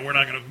mayor. Yeah, we're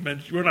not going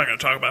to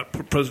talk about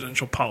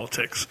presidential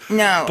politics.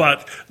 No,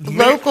 but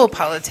local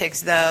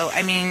politics, though.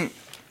 I mean,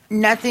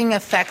 nothing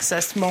affects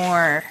us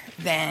more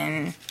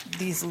than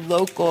these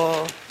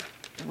local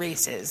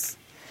races.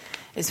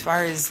 As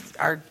far as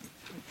our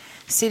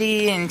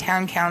city and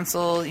town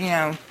council, you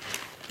know,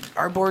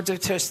 our boards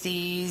of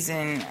trustees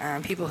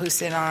and people who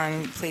sit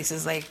on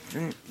places like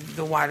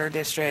the water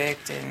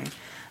district, and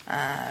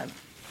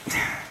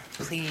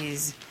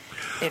please,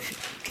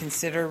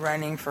 consider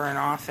running for an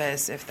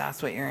office if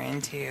that's what you're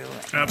into.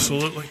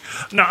 Absolutely.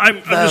 No,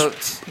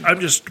 I'm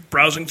just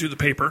browsing through the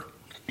paper.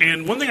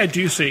 And one thing I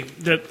do see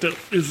that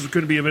is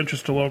going to be of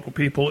interest to local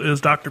people is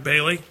Dr.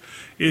 Bailey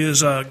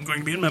is going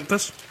to be in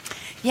Memphis.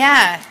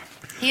 Yeah,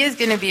 he is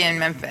going to be in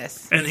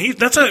Memphis. And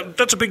that's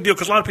a big deal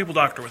because a lot of people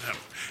doctor with him.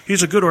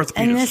 He's a good orthopedist.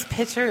 And this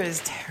picture is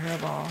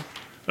terrible.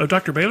 Oh,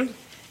 Dr. Bailey?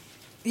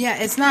 Yeah,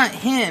 it's not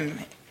him.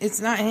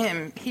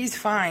 He's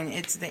fine.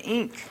 It's the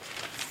ink.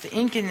 It's the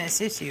ink in this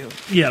issue.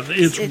 Yeah,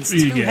 it's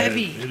too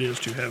heavy. It is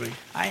too heavy.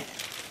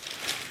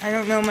 I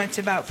don't know much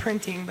about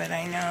printing, but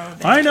I know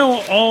that. I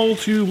know all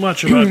too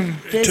much about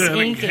this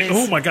ink is.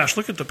 Oh my gosh!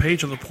 Look at the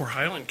page of the poor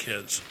Highland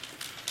kids.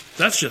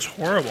 That's just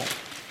horrible.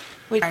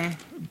 Which one?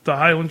 The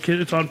Highland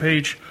kid. It's on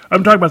page.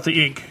 I'm talking about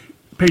the ink.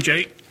 Page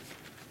 8.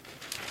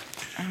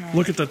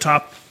 Look at the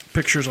top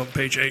pictures on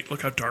page 8.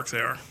 Look how dark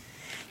they are.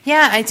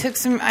 Yeah, I took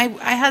some. I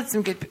had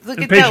some good. Look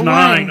and at page that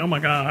 9. one. Oh my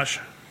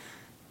gosh.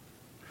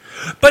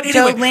 But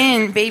anyway,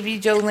 Jolynn, baby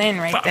Jolynn,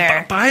 right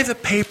there. Buy the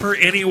paper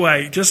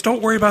anyway. Just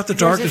don't worry about the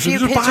darkness.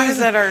 There's a few pictures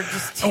that are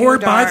just too or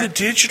dark. buy the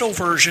digital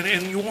version,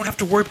 and you won't have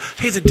to worry.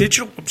 Hey, the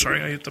digital. I'm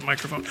sorry, I hit the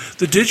microphone.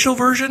 The digital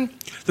version,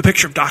 the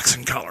picture of Doc's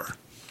in color.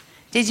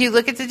 Did you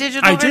look at the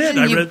digital version?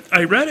 I did.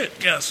 I read it.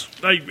 Yes.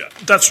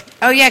 That's.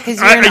 Oh yeah, because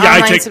you're an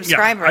online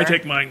subscriber. Yeah, I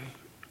take mine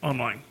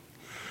online.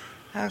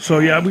 Okay. So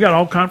yeah, we got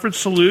all conference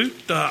salute.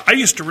 I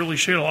used to really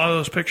shoot a lot of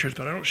those pictures,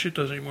 but I don't shoot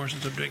those anymore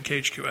since I'm doing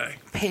Cage QA.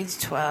 Page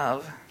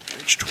 12.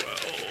 Page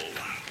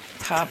 12.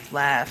 Top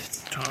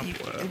left.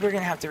 We're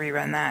gonna have to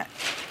rerun that.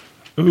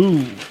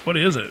 Ooh, what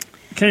is it?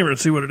 Can't even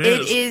see what it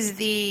is. It is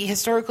the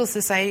Historical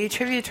Society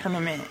Trivia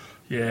Tournament.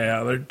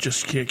 Yeah, they're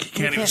just you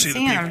can't even see the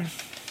people. Them.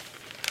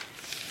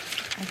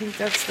 I think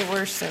that's the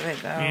worst of it,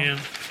 though. Yeah.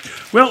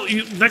 Well,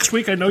 next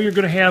week I know you're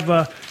going to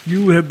have.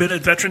 You have been at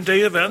Veteran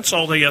Day events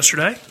all day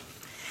yesterday.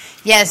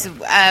 Yes,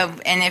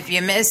 and if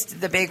you missed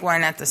the big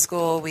one at the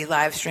school, we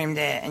live streamed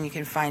it, and you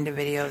can find a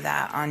video of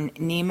that on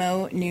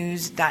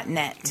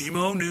nemonews.net.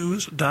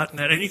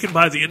 Nemonews.net, and you can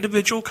buy the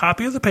individual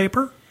copy of the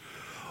paper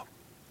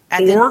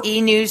at the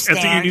e-newsstand.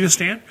 At the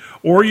e-newsstand,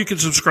 or you can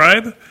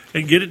subscribe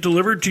and get it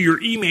delivered to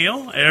your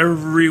email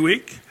every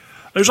week.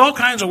 There's all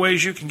kinds of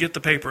ways you can get the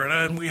paper,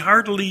 and we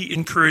heartily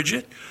encourage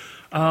it.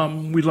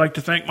 We'd like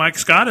to thank Mike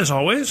Scott, as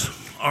always,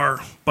 our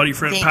buddy,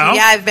 friend, pal.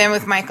 Yeah, I've been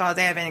with Mike all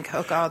day. I've been in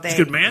Coke all day. He's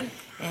a good man.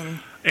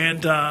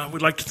 And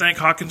we'd like to thank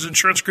Hawkins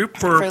Insurance Group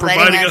for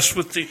providing us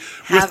with the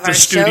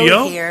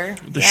studio, here.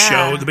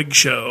 The big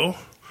show.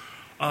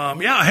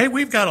 Hey,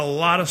 we've got a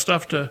lot of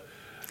stuff to.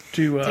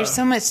 There's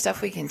so much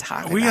stuff we can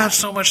talk about. We have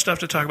so much stuff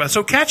to talk about.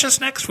 So catch us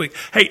next week.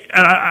 Hey,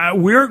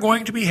 we're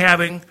going to be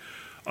having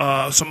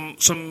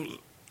some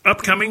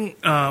upcoming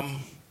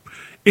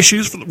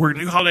issues for we're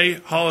new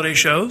holiday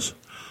shows.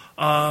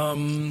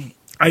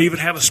 I even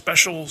have a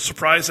special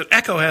surprise that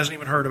Echo hasn't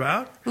even heard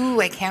about. Ooh,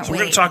 I can't wait. We're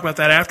going to talk about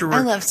that afterward.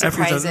 I love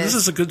surprises. This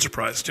is a good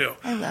surprise, too.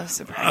 I love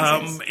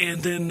surprises.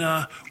 And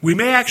then we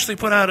may actually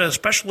put out a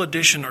special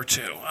edition or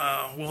two.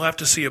 We'll have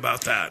to see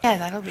about that. Yeah,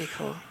 that'll be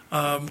cool.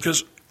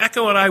 Because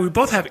Echo and I, we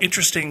both have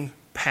interesting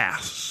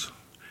pasts.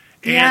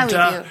 Yeah, we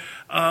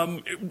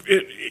do.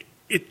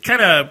 It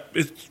kind of,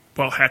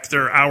 well, heck,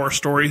 they're our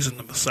stories in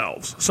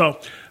themselves. So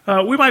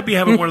we might be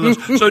having one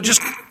of those. So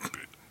just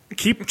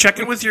keep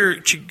checking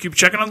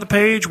on the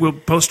page. We'll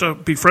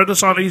befriend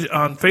us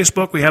on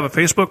Facebook. We have a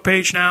Facebook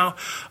page now.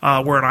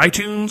 We're on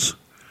iTunes.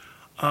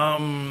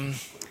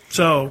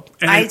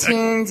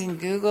 iTunes and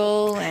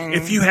Google. And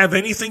if you have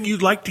anything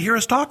you'd like to hear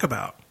us talk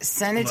about,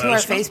 send it to our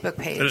Facebook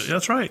page.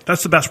 That's right.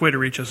 That's the best way to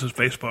reach us is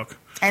Facebook.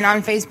 And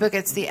on Facebook,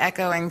 it's the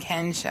Echo and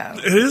Ken Show.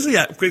 It is the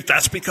Echo.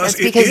 That's because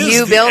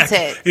you built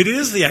it. It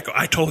is the Echo.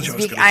 I told you I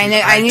was going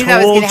to. I knew that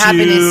was going to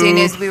happen as soon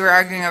as we were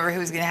arguing over who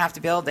was going to have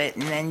to build it,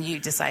 and then you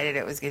decided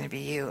it was going to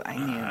be you. I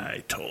knew.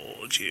 I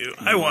told you.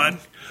 I won.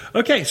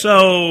 Okay,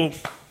 so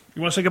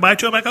you want to say goodbye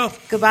to him, Echo?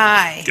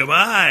 Goodbye.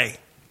 Goodbye.